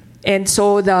件。 And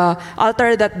so the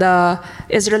altar that the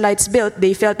Israelites built,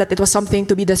 they felt that it was something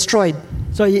to be destroyed.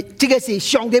 所以這個是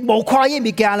上帝無誇嘅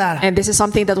物件啦。 And this is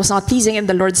something that was not pleasing in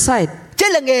the Lord's sight. 這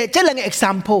兩個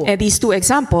example， And these two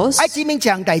examples 喺指明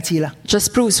講大事啦。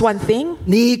 just proves one thing,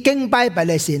 你敬拜別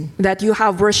嘅神， that you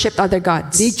have worshipped other 你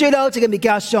gods. 做咗這個物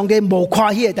件，上帝無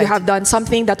誇嘅 You 大事。 have done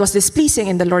something that was displeasing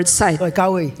in the Lord's sight. 所以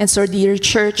教會， And so, dear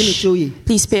church, 注意。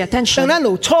 please pay 當 attention. 咱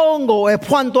有錯誤嘅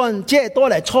判斷，即係多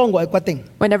嚟錯誤嘅決定。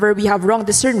 Whenever we have wrong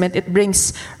discernment, it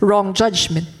brings wrong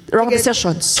judgment, wrong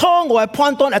decisions. 錯誤嘅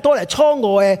判斷係多嚟錯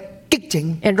誤嘅激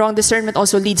情， And wrong discernment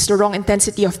also leads to wrong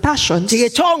intensity of passions. 這個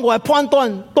錯誤嘅判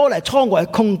斷多嚟錯誤嘅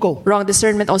控告， Wrong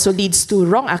discernment also leads to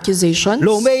wrong accusations.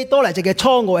 後尾多嚟這個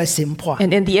錯誤嘅審判。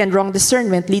 And in the end, wrong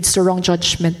discernment leads to wrong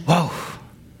judgment. 哇！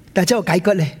但係有解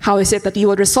決咧， How is it that we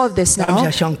will resolve this 感 now?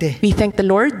 謝上帝。 We thank the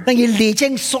Lord 等於釐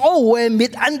清所有嘅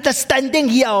misunderstanding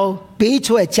以後，彼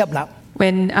此嘅接納。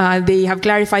 when they have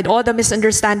clarified all the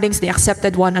misunderstandings, they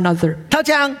accepted one another. 頭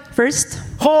先 First,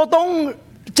 河東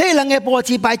這兩個波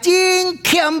子拜真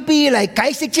謙卑嚟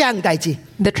解釋這項大事。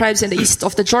 the tribes in the east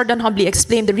of the Jordan humbly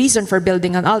explained the reason for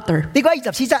building an altar. 你講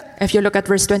24節， If you look at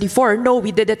verse 24, no,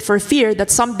 we did it for fear that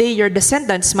someday your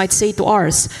descendants might say to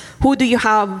ours, what do you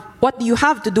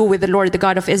have to do with the Lord, the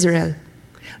God of Israel?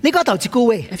 你講頭一句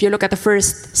話， If you look at the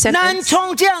first 咱 sentence,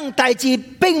 創這項大事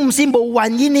並唔是無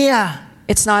原因嘅啊！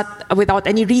 it's not without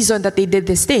any reason that they did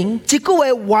this thing. 這句話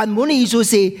原文嘅意思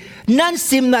是，咱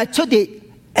心內出啲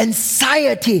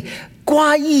anxiety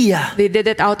掛意啊， They did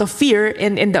it out of fear.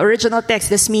 In the original text,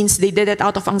 this means they did it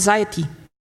out of anxiety.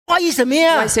 掛意什麼 Why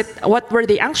啊？ is it, what were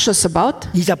they anxious about?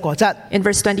 20個節， In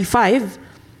verse 25,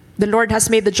 the Lord has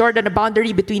made the Jordan a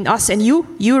boundary between us and you.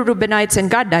 You Reubenites and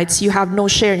Gadites, you have no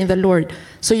share in the Lord.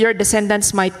 So your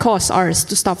descendants might cause ours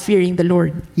to stop fearing the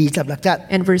Lord. 26節，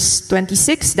 And verse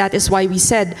 26, that is why we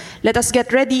said, let us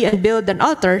get ready and build an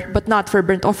altar, but not for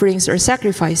burnt offerings or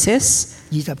sacrifices.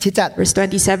 27節， Verse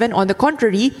 27, on the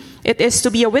contrary, it is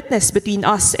to be a witness between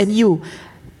us and you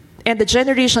and the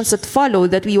generations that follow,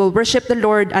 that we will worship the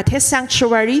Lord at His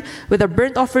sanctuary with the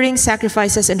burnt offerings,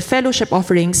 sacrifices, and fellowship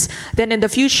offerings. Then in the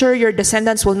future, your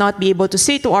descendants will not be able to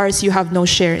say to ours, you have no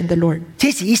share in the Lord.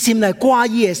 這是心內掛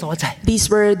意嘅所在。 These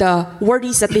were the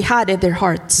worries that they had in their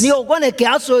hearts. 你學我嘅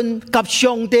假信及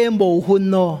上帝無分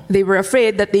咯。 They were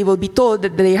afraid that they will be told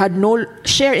that they had no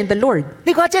share in the Lord.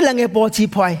 你看這兩個波子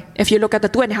派， If you look at the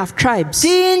 2.5 tribes,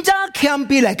 真正謙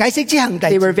卑嚟解釋這項大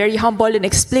they 事。 were very humble in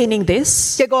explaining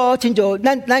this. 這個稱做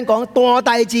咱講大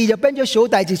大事就變咗小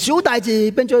大事，小大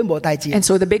事變咗無大事。 And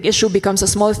so the big issue becomes a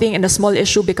small thing and the small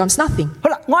issue becomes nothing. 好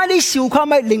啦，我喺你笑看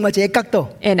咪另外一個角度，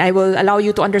 And I will allow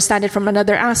you to understand it from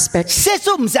another aspect. 世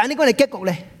俗唔是按呢個嚟結局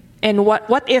咧。 And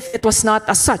what if it was not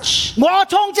as such? 我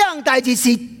創這項大事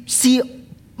是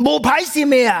無排是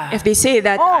咩啊？ If they say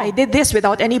that Oh. I did this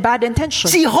without any bad intention,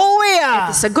 是好嘅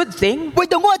啊， it's a good thing. 為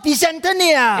到我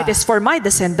descendant 啊 It，is for my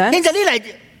descendants. 現在你嚟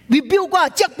rebuke 我、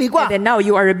責備 And 我， then now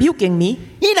you are rebuking me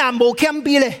依然無謙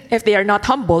卑咧， if they are not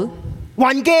humble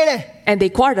還家咧， and they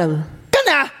quarrel.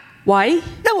 跟啊， Why? 你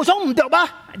無想唔對吧？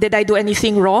 Did I do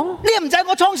anything wrong? 你唔知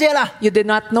我創寫啦， You did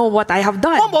not know what I have 我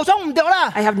done. 無想唔對啦，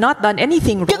 I have not done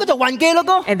anything 結果 wrong. 就還家咯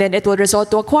哥。 And then it will result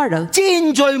to a quarrel.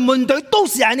 戰罪門對都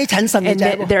是按你產生嘅 And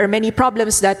啫。 there are many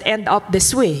problems that end up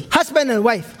this way. Husband and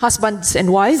wife， Husbands and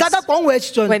wives, 大家講話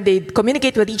時陣， when they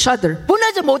communicate with each other, 本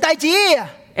來就冇大事，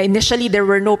 initially there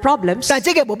were no problems. 但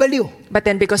係這個冇不了， But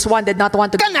then because one did not want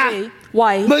to Can pray,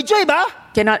 why? 未追吧？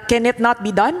 Can it not be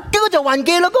done? 結果就還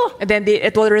家咯哥。 And then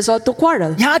it will result to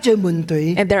quarrel. 也在門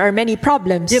對， And there are many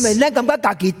problems 因為你感覺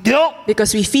自己對，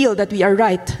 because we feel that we are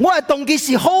right. 我係動機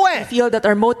是好嘅， Feel that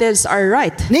our motives are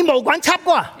right 你無管插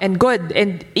我， and good,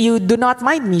 and you do not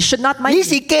mind me, should not mind 你 me.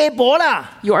 是家婆啦，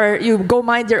 You go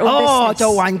mind your own 哦就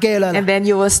business. 還家啦， And then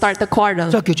you will start a quarrel.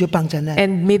 所以叫做幫襯咧。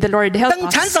 And may the Lord help 當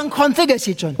產 us 生 conflict 嘅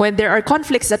時陣， when there are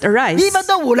conflicts that arise. 呢乜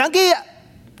都胡兩機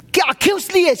accuse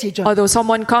你嘅時陣， Although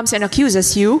someone comes and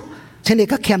accuses you, 請你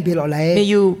給謙卑落 may 嚟，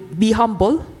 you be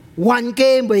humble 還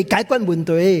家未解決門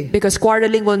對， because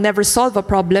quarreling will never solve a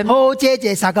problem. 好謝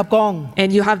謝撒及講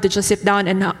And you have to just sit down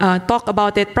and talk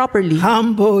about it properly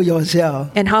 ，humble yourself。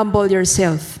 and humble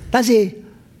yourself. 但是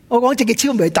我講隻嘅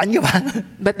超唔係等嘅嘛。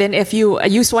 But then if you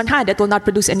use one hand, it will not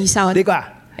produce any sound. 你講啊？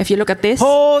 If you look at this,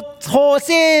 何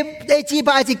些嘅支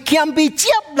派是謙卑接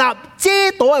納這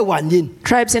朵嘅還願。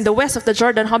 tribes in the west of the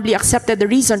Jordan humbly accepted the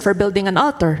reason for building an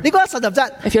altar. 你講實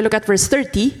質， If you look at verse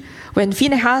 30, when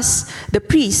Phinehas, the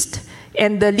priest,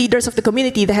 and the leaders of the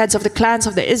community, the heads of the clans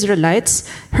of the Israelites,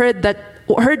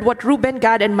 heard what Reuben,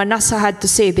 Gad, and Manasseh had to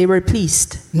say, they were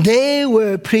pleased. They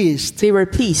were pleased。 They were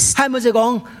pleased. 係咪就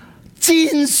講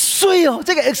真水哦？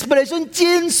即係 explanation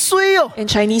真水哦。 In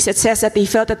Chinese, it says that they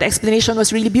felt that the explanation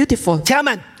was really beautiful. 請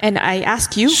問 And I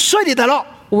ask you, 水嚟得咯？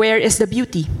 where is the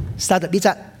beauty? 三十二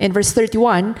節。 In verse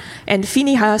 31, and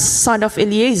Phinehas, son of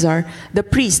Eleazar, the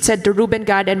priest, said to Reuben,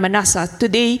 Gad, and Manasseh,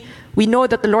 today we know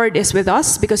that the Lord is with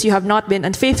us because you have not been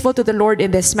unfaithful to the Lord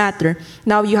in this matter.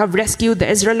 Now you have rescued the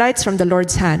Israelites from the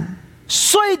Lord's hand.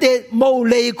 雖哋冇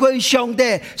離棄上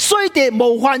帝，雖哋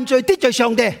冇犯罪得罪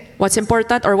上帝， What's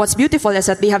important or what's beautiful is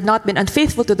that they have not been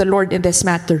unfaithful to the Lord in this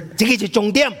matter. 這個就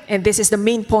重點。 And this is the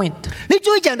main point. 你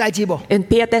注意一件大事噃， And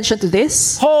pay attention to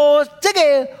this.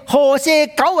 何些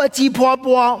九嘅支派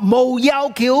冇要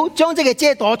求將這個遮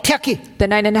擋踢去， The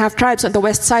 9.5 tribes on the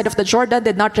west side of the Jordan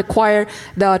did not require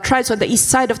the tribes on the east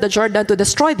side of the Jordan to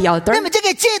destroy the altar 因為這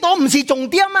個遮擋唔是重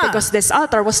點啊， because this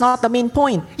altar was not the main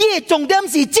point. 因為重點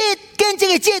是驚這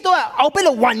個遮擋啊，後邊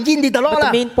度還願你得咯 But the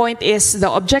啦。 main point is the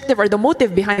objective or the motive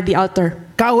behind the altar.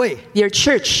 教會 Your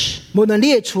church, 無論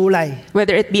你嘅處理，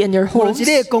 whether it be in your 無論 homes 是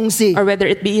你嘅公司， or whether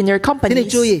it be in your companies,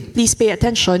 注意。 please pay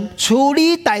attention. 處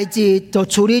理大事就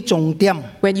處理重點，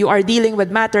 When you are dealing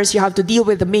with matters, you have to deal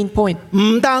with the main point.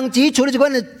 唔單止處理這個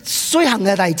水行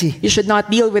嘅大事， You should not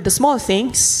deal with the small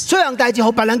things. 水行大事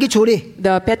好別人去處理，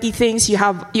 The petty things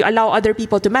you allow other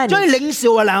people to 最 manage. 領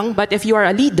袖嘅人 But if you are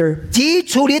a leader, 只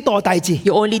處理大大事。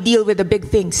 you only deal with the big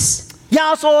things. 耶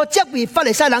穌責備法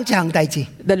利賽人這行大事，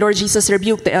 The Lord Jesus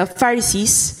rebuked the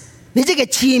Pharisees 你這個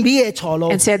前面嘅錯路，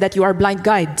 and said that you are blind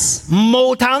guides.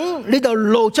 無藤你就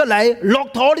露出嚟，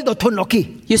駱駝你就吞落去。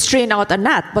 You strain out a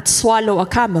gnat but swallow a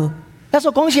camel. 耶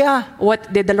穌講嘢啊， What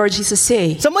did the Lord Jesus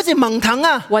say? 什麼是蒙藤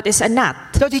啊？ What is a gnat?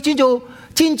 就似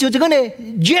轉做這個呢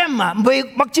gem 啊，目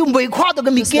睭未跨到嘅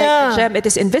物 It's like 件 a。gem, it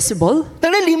is invisible. 當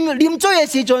你啉水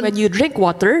嘅時陣， When you drink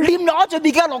water, 啉落咗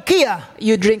物件落去啊，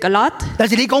 you drink a lot, 但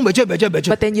是你講未出。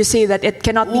 but then you say that it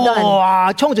cannot be done.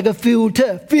 哇，衝住個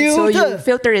filter， So you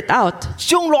filter it out.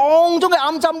 將囊中嘅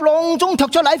暗浸囊中踢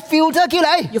出嚟 filter 起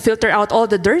嚟 You filter out all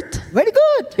the dirt. ，very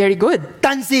good。 Very good.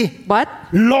 但是 But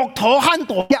駱駝慳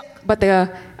大隻， the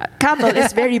camel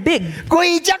is very big.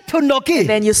 貴隻吞落去。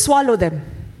 Then you swallow them.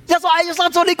 耶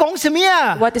穌你講什麼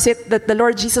啊？ What is it that the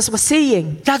Lord Jesus was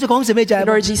saying? 耶穌講什麼就 The 係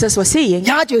Lord Jesus was saying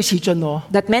也就時盡喎。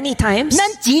 that many times 咱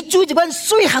只追住嗰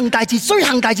水行大事，水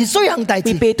行大事，水行大 we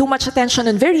事， pay too much attention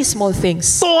on very small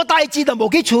things, 大大事就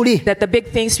冇去處理， that the big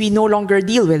things we no longer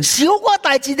deal with, 小個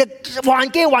大事就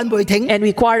還機還未停。 and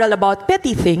we quarrel about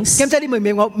petty things. 檢差你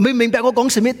明白我講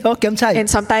什麼？好，檢差。 And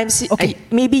sometimes Okay.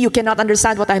 maybe you cannot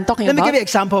understand what I'm talking Let me give you about.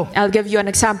 example。 I'll give you an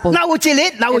example. 嗱，我這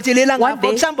裡啦， One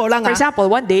day, for for example,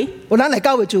 one day 我攞嚟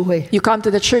教會聚會， you come to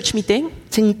the church meeting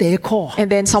清地課， and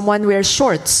then someone wears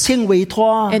shorts 清圍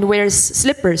拖， and wears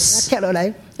slippers 踢落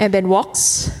嚟， and then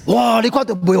walks. 哇！你覺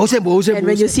得冇好聲，冇好聲， And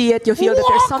when you see it, you feel that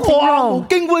there's something 哇！ wrong. 冇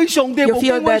敬畏上帝， You 冇 feel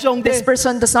敬畏 that 上帝。 this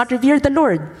person does not revere the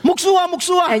Lord. 牧師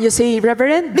啊， And you say,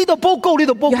 Reverend, 呢度報告，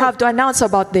 you have to announce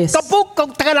about this. 個報告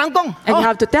大家人講， And you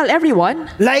have to tell everyone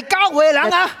嚟教會嘅人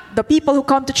that 啊， the people who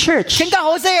come to church, 請教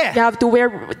好些， you have to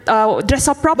dress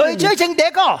up 未 properly. 將清地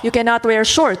個， You cannot wear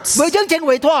shorts 未將正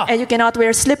圍拖， and you cannot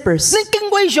wear slippers. 你敬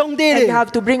畏上帝 And you 嚟。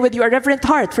 have to bring with you a reverent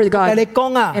heart for 但 God. 你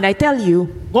講啊， And I tell you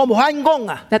我冇慳講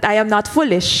啊， that I am not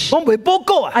foolish. 我唔會報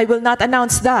告啊。 I will not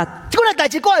announce that. 如果你大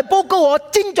字哥係報告我，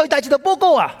真在大字度報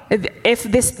告啊。 If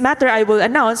this matter I will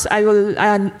announce, I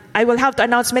will have to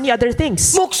announce many other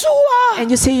things. 牧師啊， And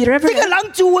you say, 呢個 Reverend,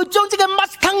 人就會將呢個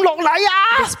mask 騰落嚟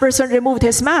啊。 this person removed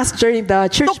his mask during the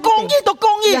讀 church 講 meeting. 義，讀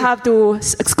講 You 義。 have to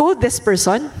scold this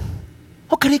person.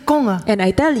 我同你講啊， And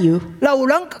I tell you, 流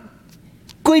人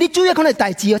貴你注意佢係大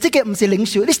字啊，即係唔係領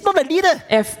袖，你 not a leader。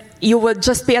 if you would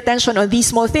just pay attention on these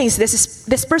small things,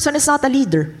 this person is not a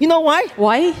leader. You know why？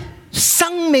 Why?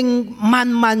 生命慢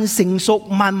慢成熟，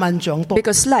慢慢長大。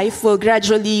 Because life will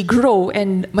gradually grow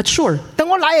and mature. 當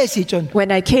我嚟嘅時陣，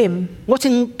 When I came, 我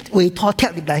正回拖踢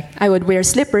入嚟， I would wear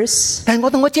slippers. 但係我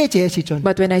當我姐姐嘅時陣，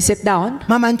 But when I sit down,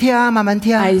 慢慢聽，慢慢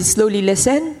聽， I slowly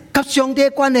listen. 及上帝嘅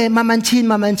關係慢慢遷，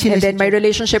慢慢遷 And 嘅時 then my 陣，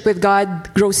 relationship with God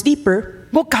grows deeper.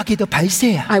 我家己就排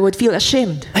泄啊！ I would feel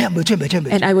ashamed. 哎呀，唔出，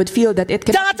 And I would feel that it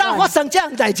渣 cannot 渣 be 發 done. 生這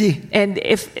樣大事。 And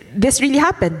if this really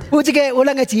happened, 我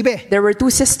兩個姊妹， there were two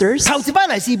sisters. 頭次翻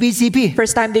嚟 CBCP，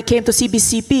 First time they came to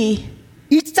CBCP,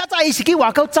 而渣渣以自己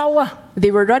話夠走啊！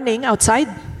 They were running outside.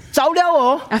 走了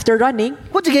哦， After running,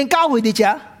 我一間教會哋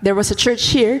啫， there was a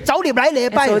church here. 走入嚟禮 And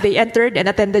拜 so，they entered and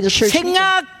attended the church 穿 meeting.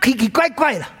 啊奇奇怪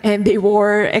怪啦， And they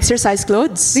wore exercise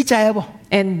clothes. 你知冇？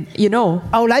 And you know,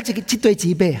 後來一對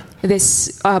姊妹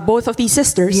啊， both of these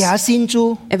sisters 也先知，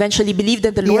 eventually believed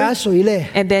in the 也 Lord 水咧，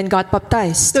 and then got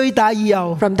baptized. 對大以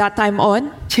後， From that time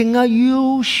on, 穿啊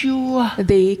優秀啊，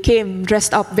 they came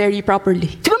dressed up very properly.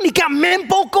 這個物件唔免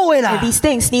報告嘅啦 And，these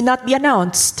things need not be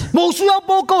announced. 冇需要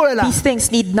報告嘅啦， These things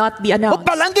need not be 我 announced.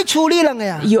 別人去處理啦嘅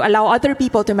呀。 You allow other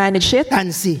people to manage it. 但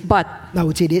是 But 有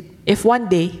一日， if one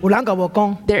day 有人甲我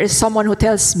講， there is someone who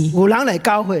tells me 有人嚟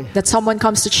教會， that someone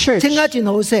comes to church 穿啊真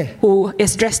好勢， who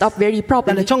is dressed up very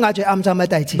但係 properly 衝下最暗浸嘅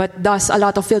代志。 but does a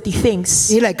lot of filthy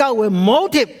things, 你嚟教會唔好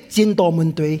貼戰道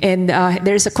門隊， and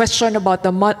there's a question about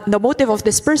the motive of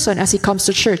this person as he comes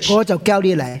to church, 我就叫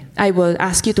你嚟， I will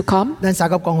ask you to come. 咱三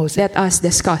個講好勢。 Let us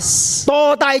discuss.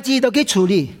 大代志就去處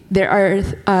理， There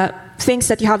are things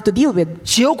that you have to deal with,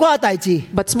 小寡代志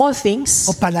but small 我 things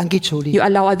別人去處理。 you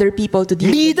allow other people to deal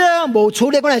with. 你都冇處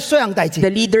理嗰啲小樣代志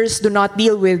The，leaders do not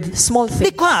deal with small 你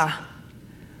things. 看啊，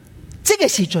這個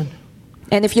時陣，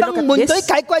 And if you 當 look 門 at 隊 this,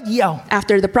 解決以後，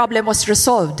 after the problem was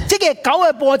resolved, 這個九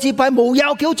嘅波子牌冇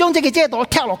要求將這個制度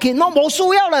踢落去，我冇需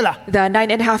要啦啦， the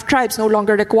 9.5 tribes no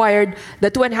longer required the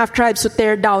 2.5 tribes to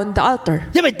tear down the altar.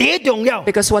 因為第一重要，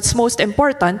 Because what's most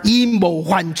important 已無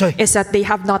犯罪。 is that they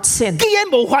have not sinned. 既然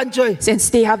冇犯罪 Since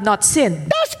they have not sinned,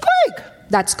 ，That's great，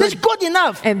 that's That's good. good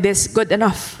enough。 And this good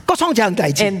enough. 個創這樣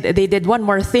代志， And they did one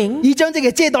more thing. 而將這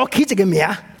個制度起一個名，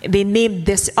 They named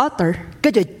this altar. 叫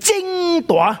做正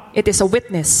大。 It is a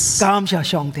witness. 感謝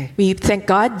上帝， We thank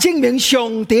God. 證明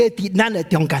上帝喺咱嘅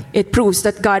中間。 It proves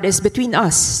that God is between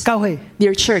us. 教會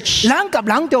Dear church, 人及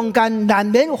人中間難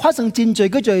免發生真罪，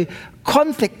叫做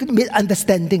conflict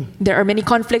misunderstanding。 there are many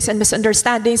conflicts and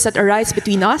misunderstandings that arise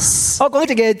between us. 我講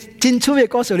一個真趣嘅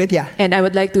故事你聽。 And I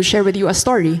would like to share with you a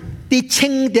story. 啲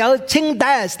清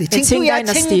dynasty， In 清 Qing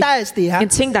朝嘅清 dynasty 嚇， In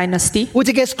Qing Dynasty, 有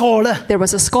一個 scholar there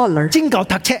was a scholar 真夠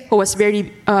讀冊， who was very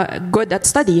good at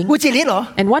studying. 有一日咯，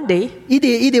 And one day, 佢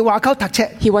哋外口讀冊，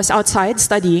 he was outside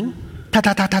studying. 讀，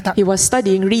 He was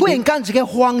studying, 忽 reading. 然間一個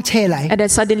風車嚟， And then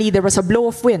suddenly there was a blow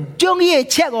of wind. 將呢個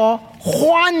冊我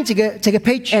翻一個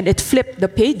page。 And it flipped the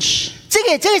page. 這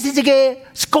個是一個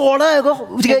scholar 一個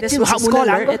And this was a 學問嘅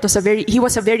scholar. 人。He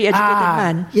was a very educated 啊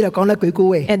man.，佢就講咗幾句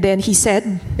話， And then he said,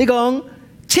 你講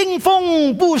清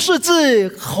風不識字，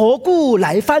何故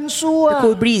來翻書 the 啊？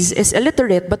 cool breeze is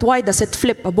illiterate, but why does it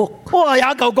flip a book? 哇，也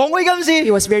夠講威今次。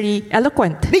 He was very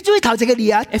eloquent. 你注意頭一個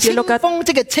字啊， If 清 you look at- 風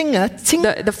這個清啊，清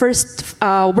The first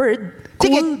word, 這 cool 個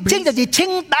清 breeze, 就是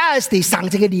清 dynasty 上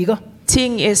這個字個，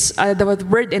 Qing is the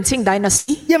word in Qing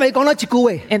Dynasty. 因為講咗一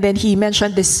句話， And then he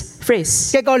mentioned this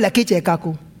phrase. 結果歷記者加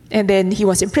固， And then he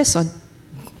was imprisoned.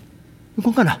 你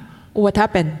講緊啊？ What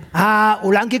happened? 啊，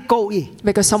有人去告伊，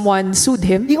 Because someone sued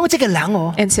him 你講這個人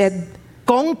哦， and said,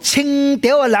 講清朝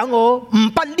嘅人哦，唔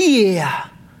不理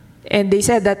啊！ and they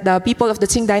said that the people of the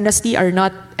Qing Dynasty are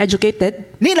not educated.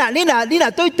 你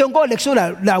嗱對中國歷史嚟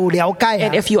了解 And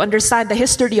啊？ if you understand the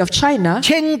history of China,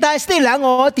 清代啲人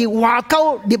哦，啲華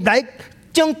僑入嚟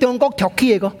將中國奪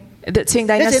起嘅個， the Qing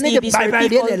呢 Dynasty, 個拜拜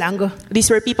嘅人個， these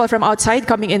were people from outside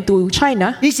coming into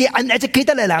China, 呢是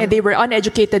uneducated 嘅 and 人。 they were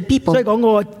uneducated people. 所以講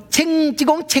我清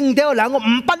清朝嘅人我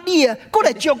唔不理啊，過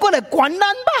嚟著過嚟管人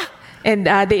吧。 And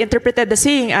they interpreted the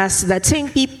saying as the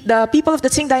people of the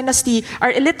Qing Dynasty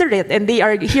are illiterate and they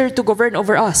are here to govern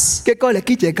over us. 結果嚟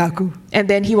記者加固。 And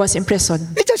then he was imprisoned.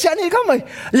 你就想你咁咪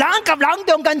冷及冷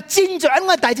中間戰著咁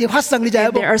嘅大事發生，你就係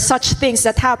And there are such things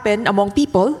that happen among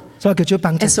people, 所以叫做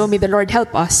幫助。 and so may the Lord help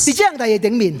us. 是這樣大嘢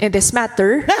頂面， In this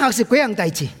matter, 你學習幾樣大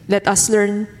字。 let us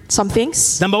learn some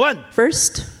things. Number one，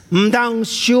 First, 唔當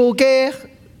小嘅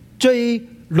最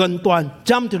論斷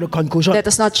jump to the conclusion。 let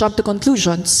us not jump to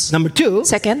conclusions. Number two，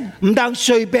 Second, 唔當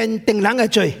隨便定人嘅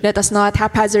罪。 let us not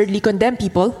haphazardly condemn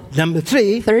people. Number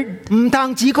three， Third, 唔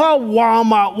當只靠話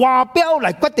標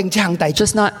嚟決定這項大事。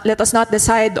 let us not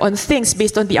decide on things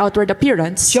based on the outward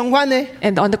appearance. 相反呢，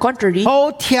 And on the contrary, 好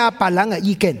聽別人嘅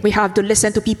意見， we have to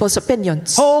listen to people's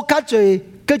opinions. 好加做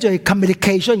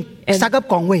communication， And- 三個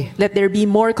講話， Let there be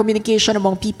more communication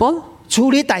among people 處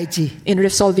理大事。 in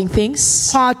resolving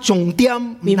things. 跨重點，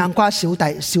唔能跨小項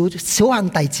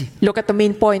大事。 Look at the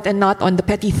main point and not on the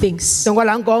petty things. 中國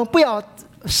人講，不要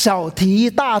小題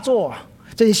大做，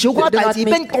就是小跨 Do 大 not 事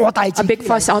變大大 make 事 a。big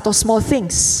fuss out of small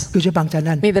things. 叫做幫助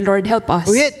人。 May the Lord help us.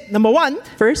 Number one，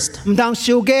 First, 唔當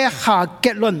小嘅下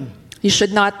結論， You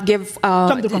should not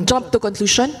jump to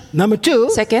conclusion. Number 2,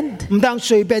 2, 唔當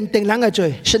隨便定人嘅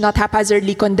罪。 should not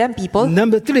haphazardly condemn people.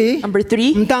 Number 3, Number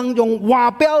 3, 唔當用外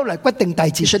表嚟決定大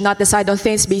you 事。 should not decide on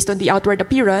things based on the outward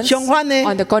appearance. 相反呢，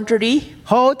 On the contrary,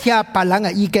 好聽別人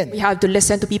嘅意見。 we have to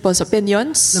listen to people's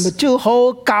opinions, Number 2,好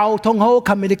溝通，好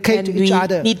communicate and to we each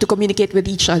other. need to communicate with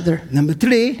each other. Number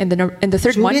 3, And the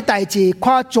third 處理 one, 大事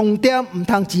看重點，唔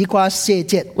通只看細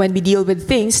節。 when we deal with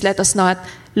things, let us not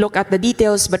look at the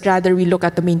details, but rather we look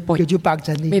at the main 叫 point. 做白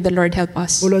真理。 May the Lord help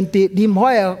us. 無論啲任何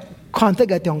嘅 conflict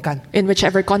嘅中間， In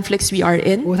whichever conflicts we are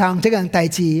in, 有通即樣大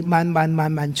事慢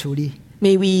慢處理，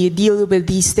 may we deal with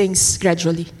these things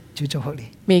gradually. 就祝福你。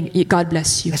 May God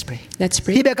bless you. Let's pray. Let's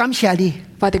特 pray. 別感謝你，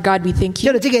 Father God, we thank 因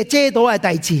you 為這個遮道嘅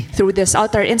大事， through this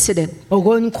altar incident. 我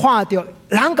們看到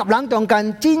人及人中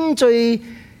間真最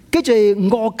幾最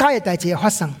誤解嘅大事發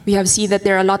生， We have seen that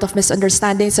there are a lot of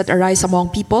misunderstandings that arise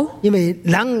among people. 因為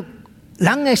人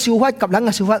嘅想法及人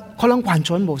嘅想法可能完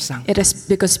全無相。 It is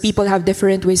because people have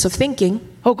different ways of thinking.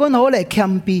 我講好嚟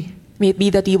謙卑， May it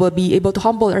be that we will be able to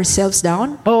humble ourselves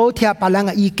down, 好聽別人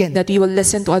嘅意見， that we will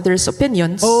listen to others'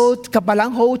 opinions, 好及別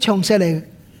人好詳細嚟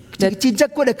真質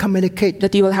骨嚟 communicate， that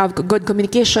we will have good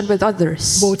communication with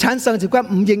others, 無產生一個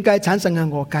唔應該產生嘅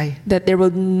誤解。 that there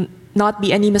will not be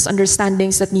any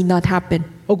misunderstandings that need not happen.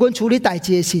 我講處理大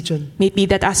事嘅時陣， May it be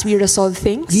that as we resolve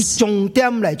以 things, 重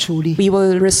點嚟處理， we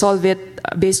will resolve it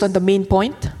based on the main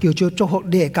point. 叫做祝福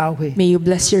你嘅教會， May you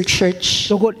bless your church,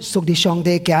 祝福屬於上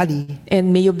帝嘅家裏， and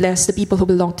may you bless the people who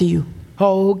belong to you,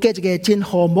 好嘅一個真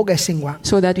和睦嘅生活，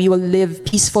 so that we will live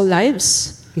peaceful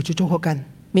lives. 叫做祝福緊，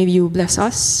 May you bless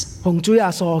us. 奉主耶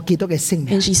穌基督嘅聖名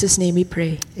In Jesus' name we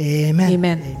pray. ，Amen。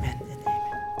 Amen. Amen。